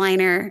cruise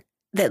liner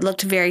that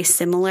looked very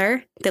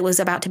similar that was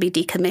about to be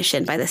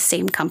decommissioned by the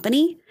same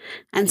company.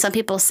 And some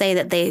people say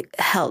that they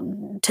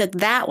took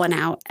that one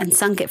out and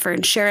sunk it for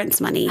insurance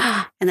money.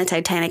 And the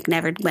Titanic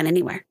never went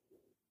anywhere.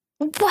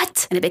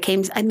 What? And it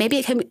became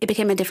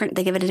a different,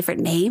 they give it a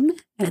different name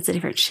and it's a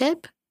different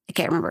ship. I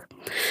can't remember.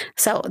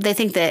 So they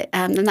think that,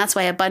 and that's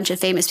why a bunch of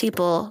famous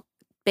people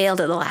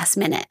bailed at the last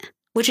minute.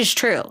 Which is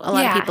true. A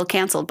lot of people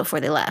canceled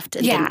before they left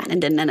and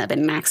didn't end up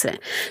in an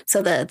accident.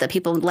 So the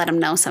people let them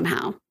know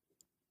somehow.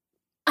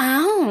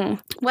 Oh.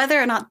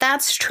 Whether or not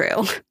that's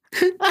true.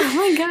 Oh,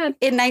 my God.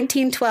 In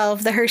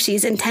 1912, the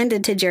Hersheys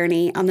intended to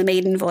journey on the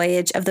maiden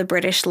voyage of the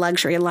British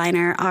luxury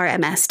liner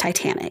RMS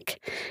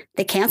Titanic.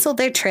 They canceled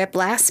their trip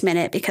last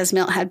minute because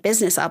Milt had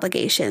business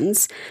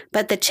obligations,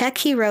 but the check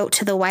he wrote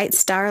to the White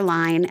Star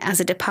Line as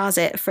a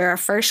deposit for a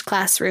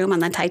first-class room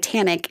on the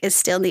Titanic is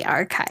still in the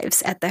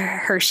archives at the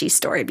Hershey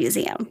Story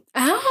Museum.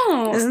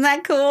 Oh. Isn't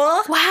that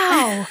cool?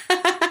 Wow.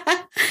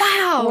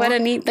 Wow. What a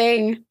neat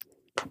thing.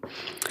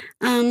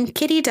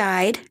 Kitty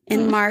died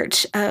in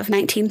March of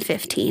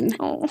 1915.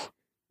 Oh.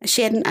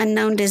 She had an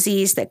unknown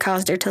disease that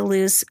caused her to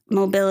lose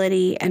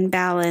mobility and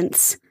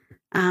balance,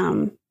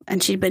 and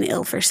she'd been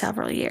ill for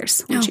several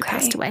years when she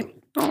passed away.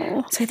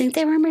 Oh. So I think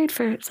they were married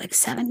for like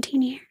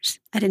 17 years.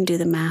 I didn't do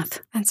the math.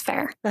 That's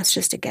fair. That's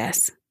just a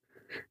guess.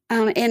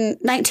 In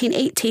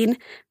 1918,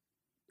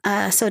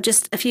 so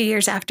just a few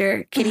years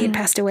after Kitty had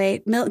passed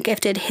away, Milt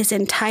gifted his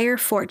entire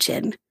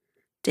fortune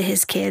to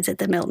his kids at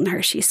the Milton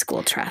Hershey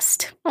School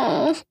Trust.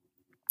 Oh.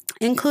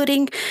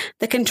 Including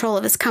the control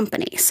of his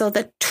company. So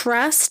the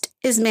trust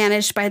is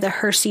managed by the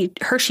Hershey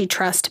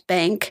Trust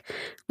Bank,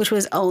 which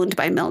was owned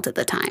by Milt at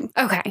the time.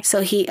 Okay.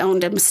 So he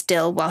owned them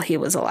still while he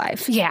was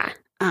alive. Yeah.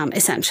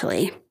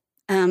 Essentially.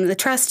 The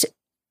trust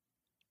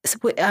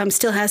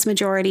still has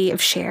majority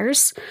of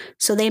shares.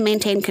 So they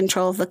maintain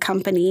control of the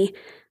company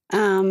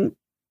and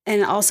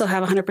also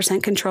have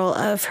 100% control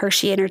of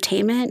Hershey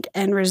Entertainment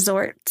and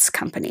Resorts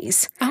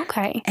companies.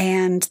 Okay.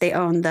 And they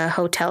own the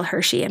Hotel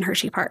Hershey in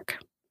Hershey Park.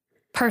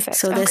 Perfect.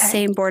 So the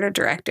same board of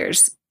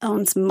directors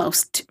owns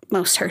most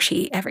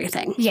Hershey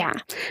everything. Yeah.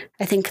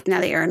 I think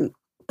now they own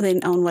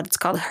what's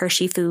called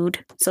Hershey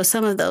Food. So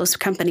some of those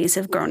companies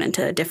have grown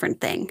into a different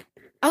thing.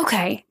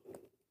 Okay.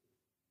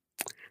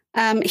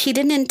 He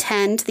didn't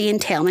intend the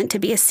entailment to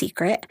be a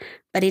secret,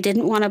 but he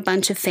didn't want a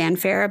bunch of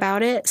fanfare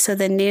about it. So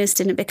the news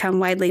didn't become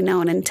widely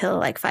known until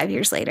like 5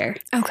 years later.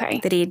 Okay.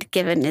 That he'd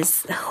given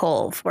his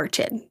whole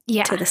fortune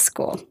to the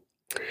school.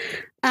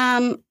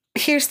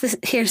 Here's the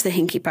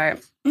hinky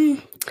part.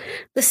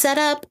 The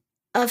setup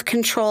of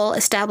control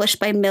established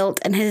by Milt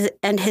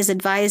and his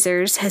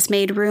advisors has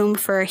made room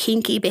for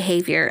hinky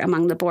behavior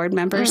among the board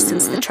members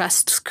since the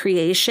trust's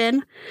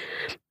creation.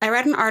 I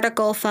read an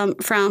article from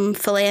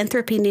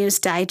Philanthropy News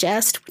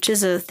Digest, which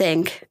is a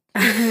thing.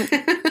 Oh,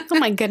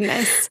 my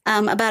goodness.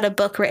 About a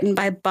book written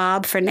by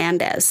Bob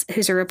Fernandez,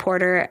 who's a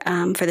reporter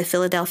for the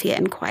Philadelphia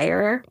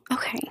Inquirer.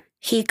 Okay.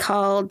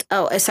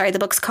 The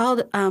book's called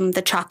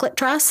The Chocolate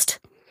Trust.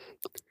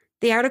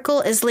 The article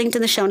is linked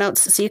in the show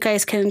notes, so you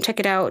guys can check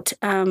it out.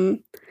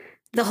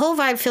 The whole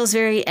vibe feels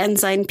very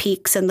Ensign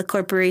Peaks and the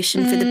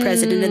Corporation for the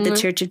President of the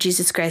Church of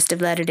Jesus Christ of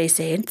Latter-day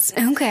Saints.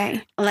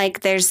 Okay.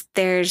 Like there's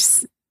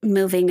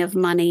moving of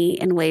money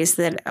in ways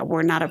that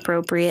were not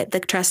appropriate.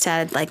 The trust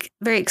had like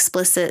very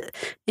explicit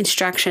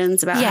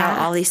instructions about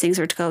how all these things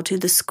were to go to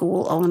the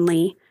school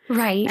only.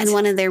 Right. And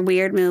one of their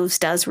weird moves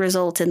does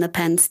result in the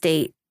Penn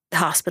State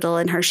Hospital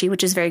in Hershey,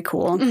 which is very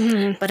cool.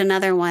 Mm-hmm. But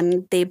another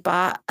one, they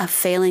bought a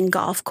failing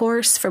golf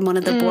course from one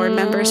of the board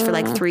members for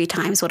like 3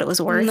 times what it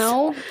was worth.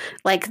 No.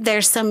 Like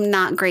there's some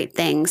not great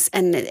things.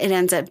 And it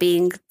ends up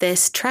being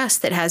this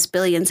trust that has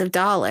billions of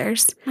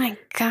dollars. My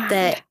God.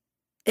 That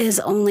is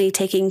only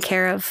taking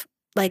care of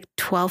like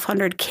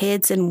 1,200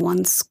 kids in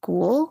one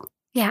school.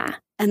 Yeah.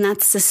 And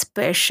that's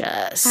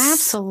suspicious.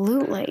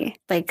 Absolutely.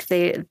 Like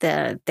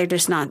they're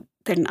just not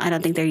I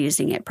don't think they're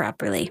using it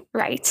properly.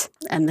 Right.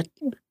 And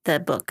the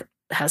book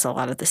has a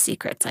lot of the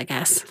secrets, I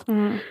guess.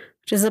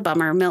 Which is a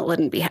bummer. Milt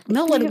wouldn't be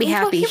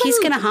happy. He's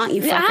going to haunt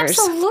you fuckers.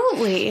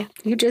 Absolutely.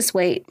 You just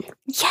wait.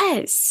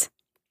 Yes.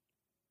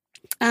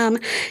 In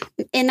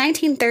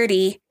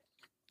 1930,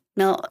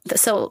 Milt,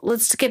 so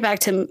let's get back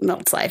to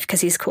Milt's life because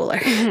he's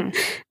cooler.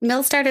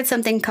 Milt started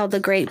something called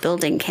the Great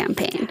Building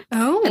Campaign.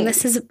 Oh. And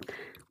this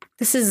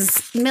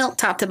is Milt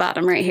top to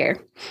bottom right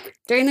here.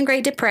 During the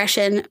Great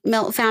Depression,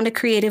 Milt found a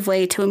creative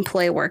way to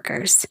employ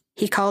workers.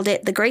 He called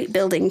it the Great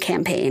Building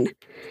Campaign.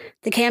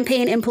 The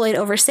campaign employed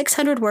over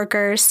 600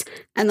 workers,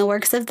 and the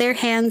works of their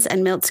hands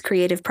and Milt's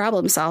creative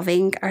problem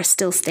solving are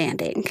still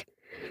standing.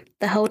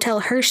 The Hotel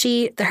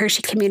Hershey, the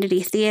Hershey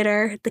Community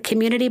Theater, the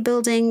Community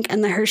Building,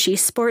 and the Hershey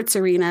Sports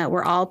Arena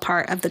were all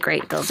part of the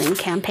Great Building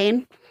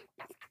Campaign.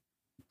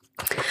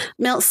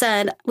 Milt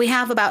said, "We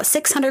have about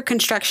 600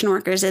 construction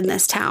workers in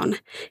this town.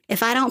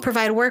 If I don't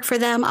provide work for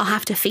them, I'll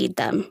have to feed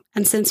them.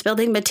 And since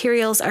building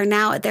materials are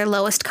now at their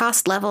lowest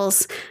cost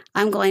levels,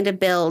 I'm going to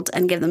build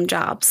and give them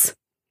jobs."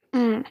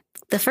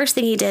 The first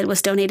thing he did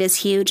was donate his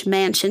huge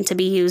mansion to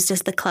be used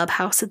as the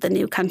clubhouse at the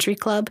new country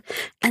club.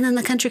 And then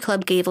the country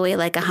club gave away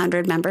like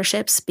 100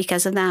 memberships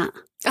because of that.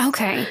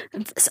 Okay.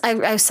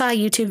 I saw a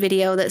YouTube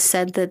video that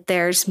said that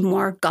there's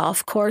more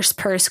golf course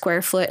per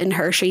square foot in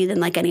Hershey than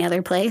like any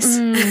other place.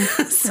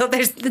 So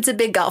it's a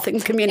big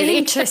golfing community.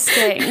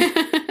 Interesting.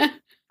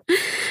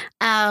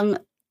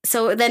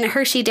 So then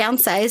Hershey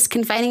downsized,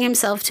 confining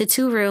himself to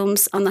 2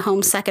 rooms on the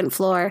home's second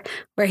floor,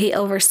 where he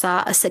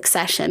oversaw a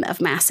succession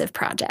of massive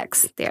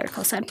projects, the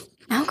article said.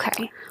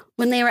 Okay.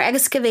 When they were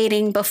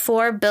excavating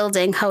before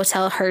building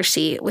Hotel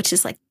Hershey, which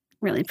is like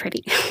really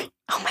pretty.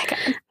 Oh my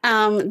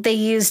God. They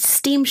used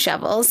steam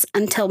shovels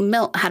until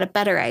Milt had a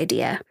better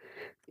idea.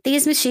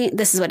 This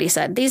is what he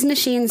said. "These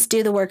machines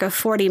do the work of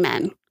 40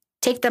 men.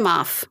 Take them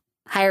off.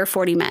 Hire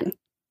 40 men."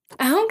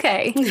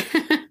 Okay.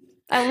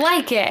 I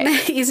like it.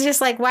 He's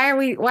just like, why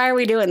are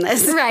we doing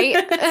this? Right.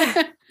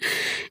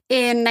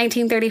 In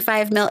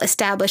 1935, Milt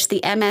established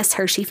the M.S.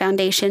 Hershey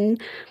Foundation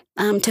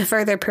to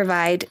further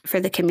provide for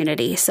the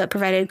community. So it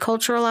provided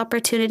cultural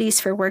opportunities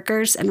for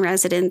workers and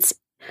residents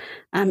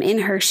in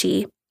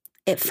Hershey.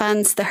 It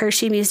funds the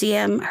Hershey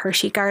Museum,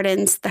 Hershey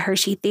Gardens, the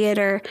Hershey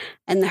Theater,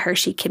 and the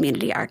Hershey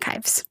Community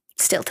Archives,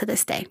 still to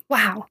this day.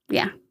 Wow.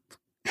 Yeah.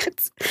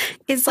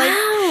 It's like,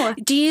 wow.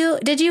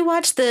 Did you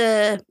watch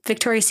the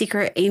Victoria's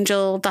Secret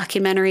Angel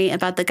documentary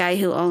about the guy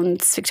who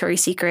owns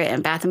Victoria's Secret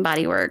and Bath and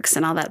Body Works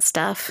and all that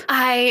stuff?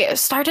 I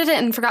started it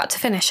and forgot to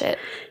finish it.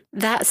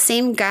 That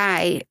same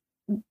guy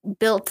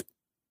built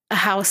a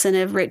house in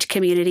a rich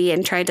community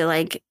and tried to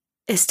like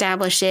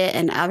establish it,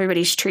 and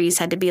everybody's trees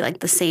had to be like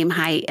the same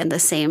height and the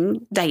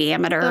same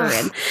diameter.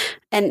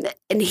 And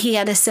he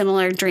had a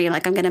similar dream,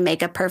 like, I'm going to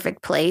make a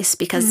perfect place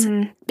because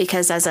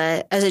as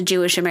a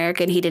Jewish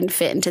American, he didn't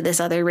fit into this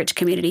other rich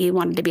community he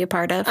wanted to be a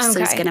part of. Okay. So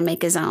he's going to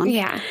make his own.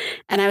 Yeah.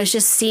 And I was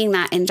just seeing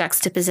that in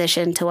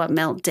juxtaposition to what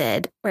Milt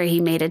did, where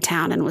he made a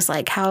town and was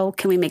like, how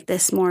can we make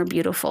this more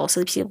beautiful so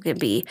that people can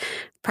be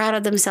proud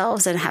of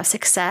themselves and have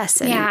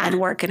success and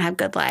work and have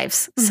good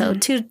lives. So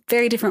 2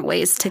 very different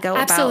ways to go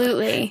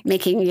about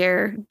making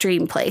your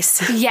dream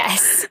place.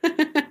 Yes,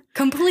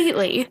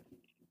 completely.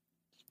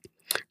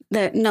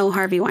 No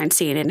Harvey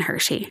Weinstein in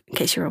Hershey, in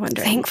case you were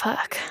wondering. Thank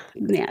fuck.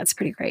 Yeah, it's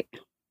pretty great.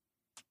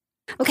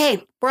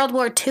 Okay, World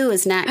War II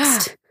is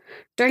next.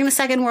 During the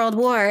Second World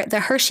War, the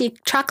Hershey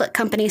Chocolate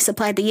Company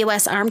supplied the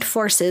U.S. Armed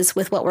Forces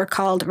with what were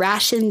called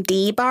Ration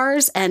D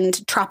bars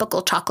and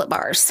tropical chocolate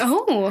bars.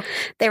 Oh.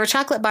 They were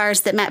chocolate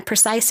bars that met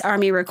precise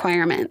Army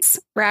requirements.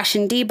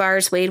 Ration D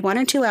bars weighed 1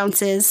 or 2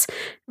 ounces,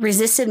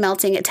 resisted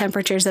melting at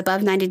temperatures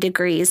above 90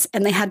 degrees,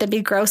 and they had to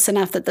be gross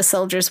enough that the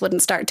soldiers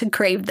wouldn't start to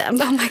crave them.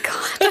 Oh, my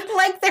God.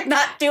 Like they're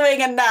not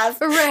doing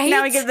enough. Right.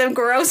 Now we give them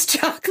gross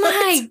chocolate.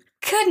 My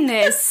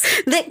goodness.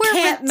 That We're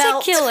can't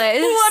melt.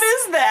 What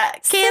is that?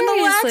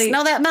 Candle wax?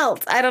 No, that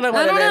melts. I don't know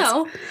what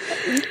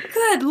it is.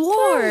 Good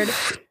Lord.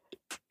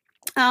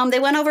 They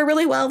went over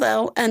really well,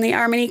 though, and the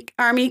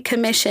Army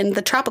commissioned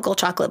the tropical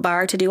chocolate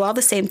bar to do all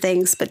the same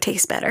things but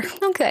taste better.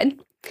 Oh,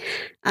 good.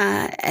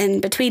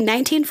 And between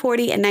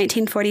 1940 and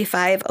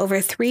 1945,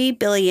 over 3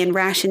 billion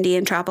Ration D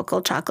and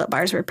tropical chocolate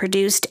bars were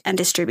produced and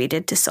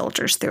distributed to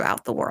soldiers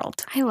throughout the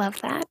world. I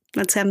love that.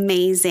 That's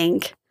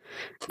amazing.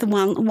 The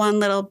one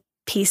little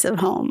piece of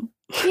home.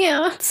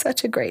 Yeah.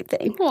 Such a great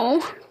thing. Oh.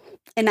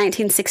 In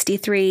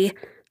 1963,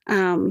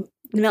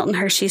 Milton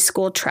Hershey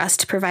School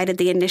Trust provided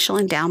the initial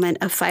endowment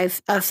of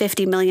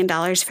 $50 million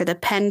for the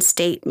Penn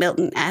State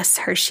Milton S.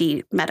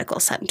 Hershey Medical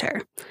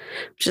Center,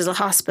 which is a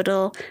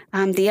hospital.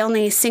 The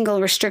only single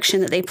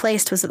restriction that they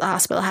placed was that the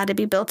hospital had to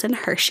be built in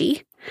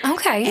Hershey.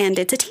 Okay. And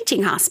it's a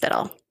teaching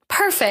hospital.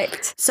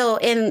 Perfect. So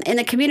in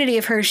the community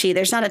of Hershey,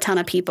 there's not a ton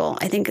of people.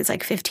 I think it's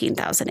like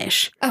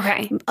 15,000-ish.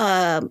 Okay.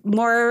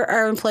 More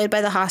are employed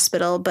by the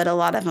hospital, but a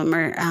lot of them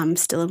are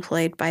still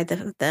employed by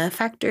the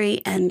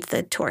factory and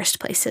the tourist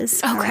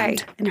places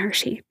around in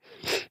Hershey.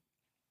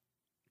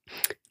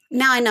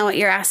 Now I know what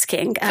you're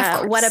asking.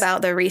 What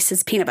about the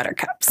Reese's peanut butter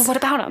cups? What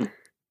about them?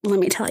 Let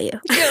me tell you.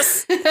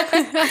 Yes.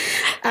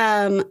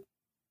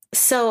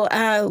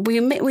 So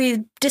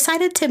we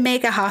decided to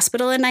make a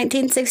hospital in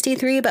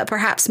 1963, but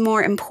perhaps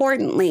more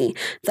importantly,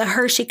 the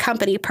Hershey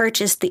Company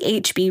purchased the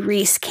H.B.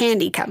 Reese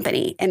Candy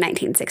Company in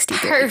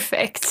 1963.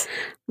 Perfect.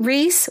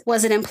 Reese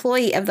was an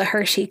employee of the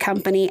Hershey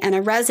Company and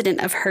a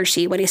resident of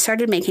Hershey when he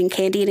started making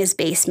candy in his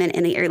basement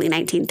in the early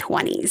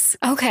 1920s.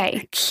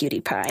 Okay. Cutie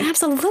pie.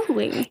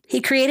 Absolutely.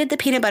 He created the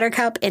peanut butter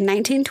cup in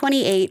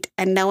 1928,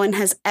 and no one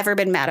has ever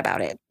been mad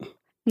about it.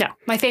 No,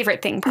 my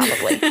favorite thing,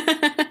 probably.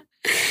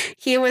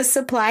 He was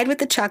supplied with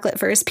the chocolate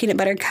for his peanut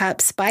butter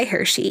cups by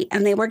Hershey,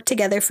 and they worked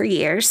together for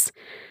years.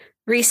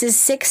 Reese's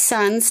 6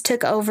 sons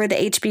took over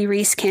the H.B.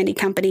 Reese Candy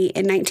Company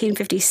in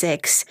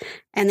 1956,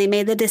 and they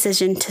made the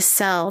decision to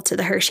sell to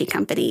the Hershey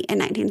Company in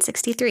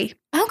 1963.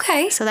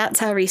 Okay. So that's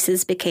how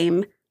Reese's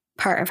became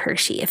part of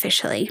Hershey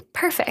officially.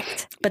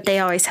 Perfect. But they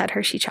always had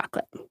Hershey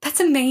chocolate.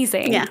 That's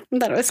amazing. Yeah, I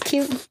thought it was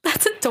cute.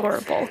 That's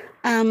adorable.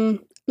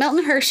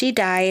 Milton Hershey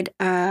died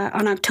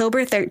on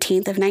October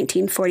 13th of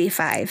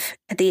 1945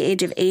 at the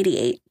age of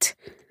 88.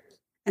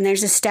 And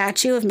there's a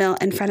statue of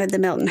Milt in front of the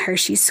Milton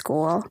Hershey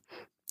School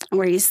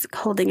where he's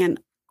holding an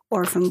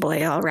orphan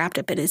boy all wrapped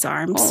up in his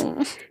arms.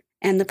 Oh.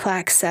 And the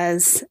plaque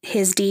says,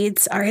 "His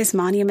deeds are his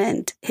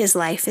monument. His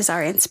life is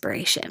our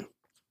inspiration."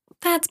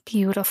 That's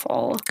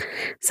beautiful.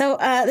 So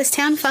this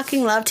town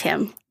fucking loved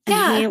him. And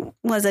Yeah. he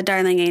was a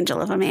darling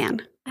angel of a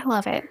man. I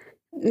love it.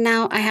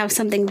 Now I have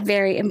something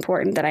very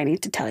important that I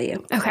need to tell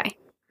you. Okay.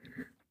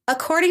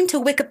 According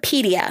to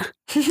Wikipedia,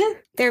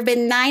 there have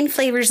been 9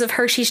 flavors of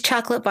Hershey's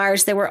chocolate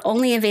bars that were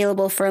only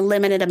available for a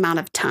limited amount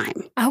of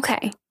time.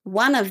 Okay.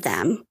 One of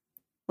them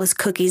was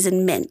cookies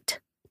and mint.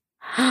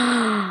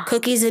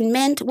 Cookies and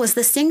mint was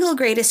the single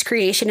greatest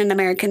creation in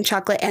American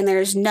chocolate, and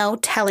there's no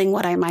telling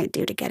what I might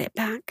do to get it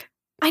back.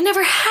 I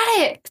never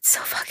had it. It's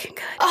so fucking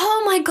good.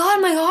 Oh my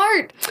God, my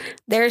heart.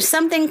 There's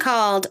something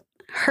called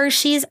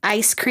Hershey's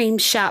Ice Cream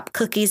Shop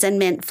Cookies and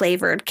Mint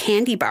Flavored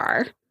Candy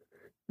Bar.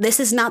 This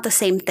is not the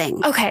same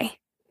thing. Okay.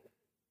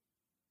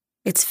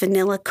 It's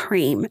vanilla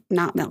cream,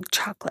 not milk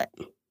chocolate.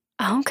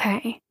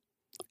 Okay.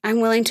 I'm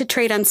willing to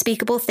trade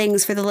unspeakable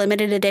things for the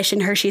limited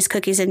edition Hershey's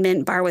Cookies and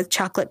Mint Bar with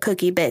chocolate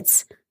cookie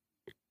bits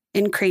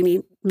in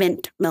creamy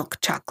mint milk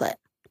chocolate.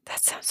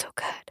 That sounds so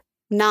good.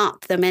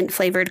 Not the mint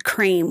flavored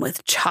cream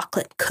with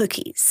chocolate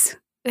cookies.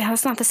 Yeah,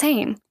 that's not the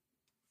same.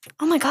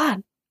 Oh my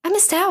God. I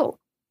missed out.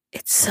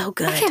 It's so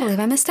good. I can't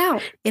believe I missed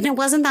out. And it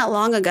wasn't that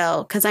long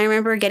ago because I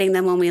remember getting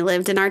them when we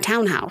lived in our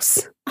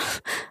townhouse.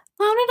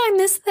 How did I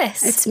miss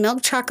this? It's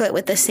milk chocolate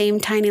with the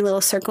same tiny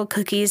little circle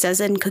cookies as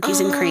in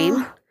cookies and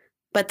cream,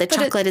 but the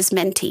chocolate is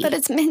minty. But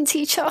it's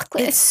minty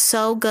chocolate. It's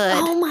so good.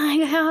 Oh my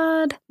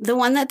God. The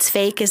one that's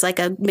fake is like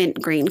a mint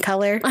green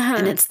color,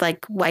 and it's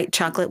like white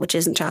chocolate, which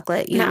isn't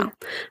chocolate, you know.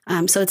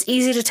 So it's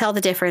easy to tell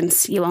the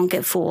difference. You won't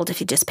get fooled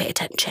if you just pay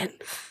attention.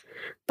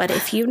 But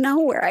if you know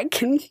where I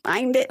can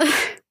find it...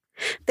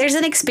 There's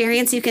an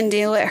experience you can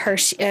do at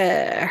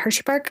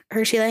Hershey Park,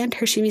 Hersheyland,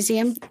 Hershey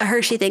Museum, a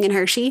Hershey thing in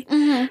Hershey,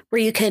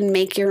 where you can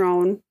make your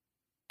own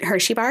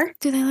Hershey bar.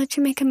 Do they let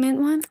you make a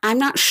mint one? I'm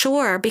not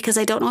sure because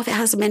I don't know if it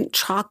has mint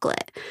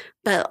chocolate,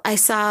 but I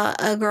saw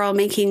a girl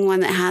making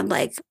one that had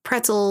like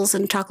pretzels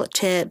and chocolate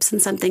chips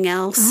and something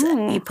else.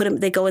 Oh. You put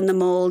them, they go in the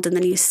mold, and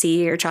then you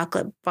see your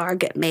chocolate bar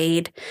get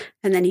made,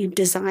 and then you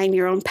design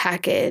your own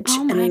package,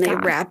 and then they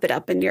wrap it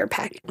up in your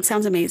package. It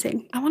sounds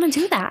amazing. I want to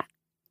do that.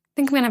 I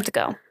think I'm going to have to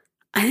go.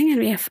 I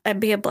think it'd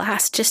be a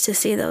blast just to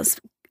see those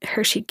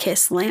Hershey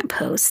Kiss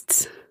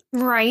lampposts.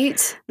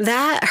 Right.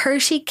 That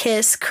Hershey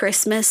Kiss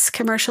Christmas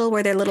commercial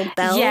where their little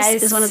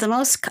bells is one of the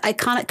most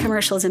iconic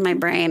commercials in my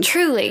brain.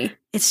 Truly.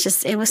 It's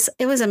just, it was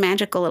a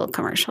magical little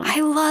commercial. I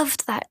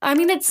loved that. I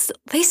mean,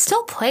 they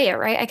still play it,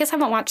 right? I guess I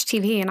haven't watched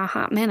TV in a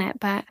hot minute,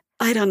 but.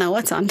 I don't know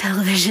what's on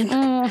television.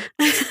 I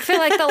feel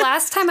like the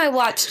last time I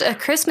watched a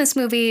Christmas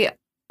movie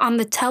on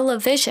the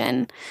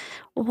television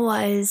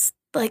was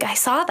like, I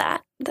saw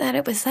that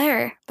it was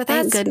there, but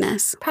that's thank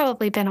goodness.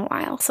 Probably been a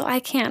while. So I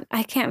can't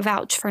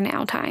vouch for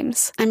now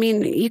times. I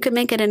mean, you could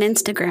make it an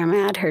Instagram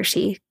ad,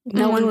 Hershey.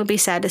 No one would be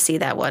sad to see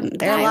that one.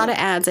 There are a lot of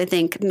ads, I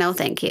think. No,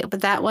 thank you.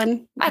 But that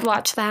one, I'd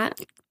watch that.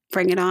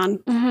 Bring it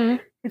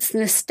on. It's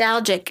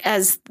nostalgic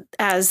as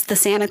the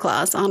Santa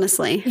Claus,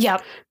 honestly.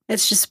 Yep.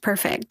 It's just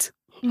perfect.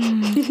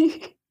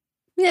 It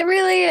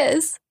really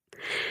is.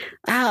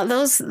 Wow,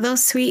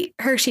 those sweet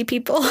Hershey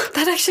people.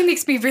 That actually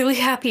makes me really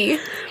happy.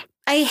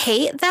 I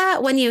hate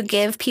that when you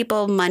give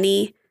people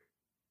money,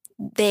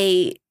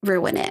 they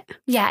ruin it.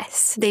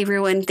 Yes. They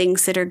ruin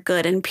things that are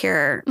good and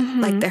pure,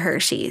 like the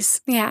Hershey's.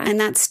 Yeah. And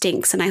that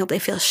stinks, and I hope they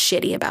feel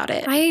shitty about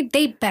it.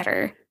 They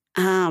better.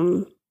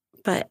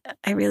 But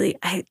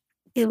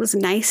it was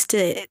nice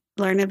to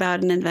learn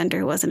about an inventor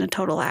who wasn't a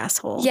total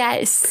asshole.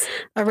 Yes.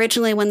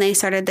 Originally, when they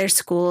started their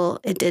school,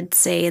 it did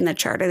say in the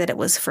charter that it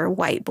was for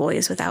white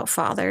boys without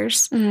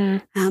fathers.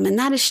 And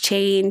that has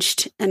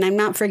changed, and I'm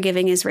not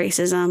forgiving his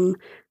racism.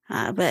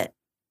 But,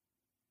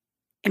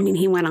 I mean,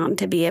 he went on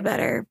to be a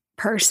better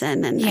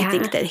person, and I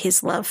think that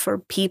his love for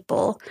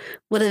people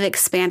would have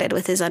expanded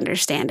with his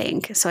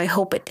understanding. So I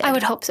hope it did. I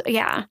would hope so,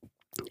 yeah.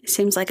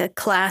 Seems like a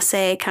class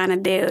A kind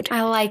of dude.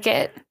 I like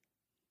it.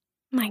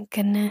 My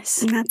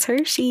goodness. And that's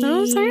Hershey.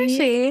 Oh,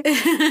 Hershey.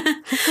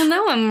 Well,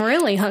 now I'm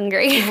really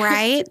hungry.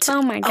 Right?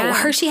 Oh, my God. Oh,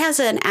 Hershey has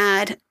an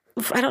ad.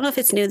 I don't know if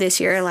it's new this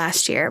year or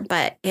last year,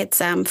 but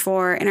it's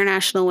for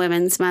International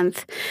Women's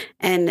Month,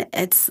 and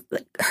it's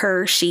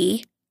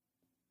Hershey.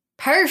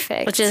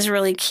 Perfect. Which is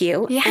really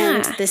cute. Yeah.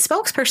 And the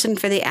spokesperson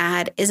for the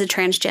ad is a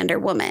transgender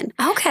woman.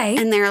 Okay.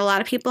 And there are a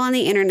lot of people on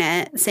the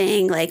internet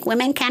saying, like,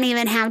 women can't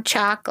even have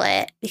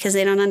chocolate because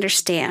they don't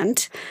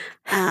understand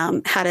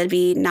how to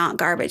be not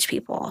garbage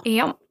people.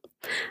 Yep.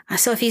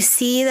 So if you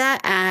see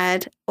that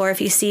ad, or if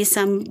you see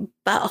some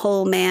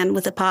butthole man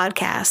with a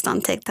podcast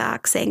on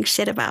TikTok saying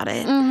shit about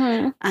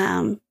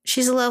it,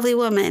 she's a lovely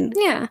woman.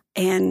 Yeah.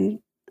 And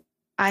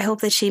I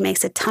hope that she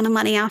makes a ton of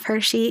money off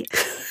Hershey.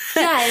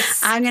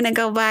 Yes. I'm going to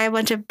go buy a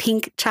bunch of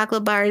pink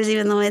chocolate bars,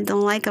 even though I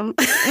don't like them.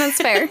 That's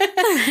fair.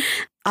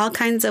 All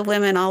kinds of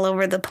women all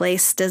over the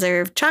place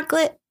deserve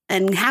chocolate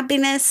and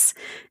happiness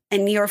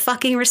and your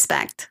fucking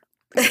respect.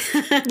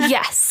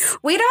 Yes.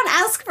 We don't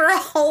ask for a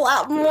whole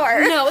lot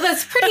more. No,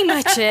 that's pretty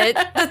much it.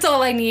 That's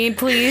all I need,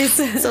 please.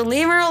 So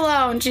leave her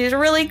alone. She's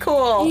really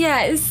cool.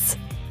 Yes.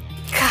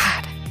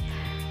 God.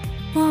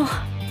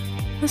 Well,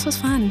 this was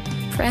fun.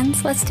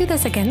 Friends, let's do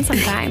this again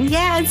sometime.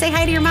 Yeah, and say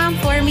hi to your mom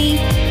for me.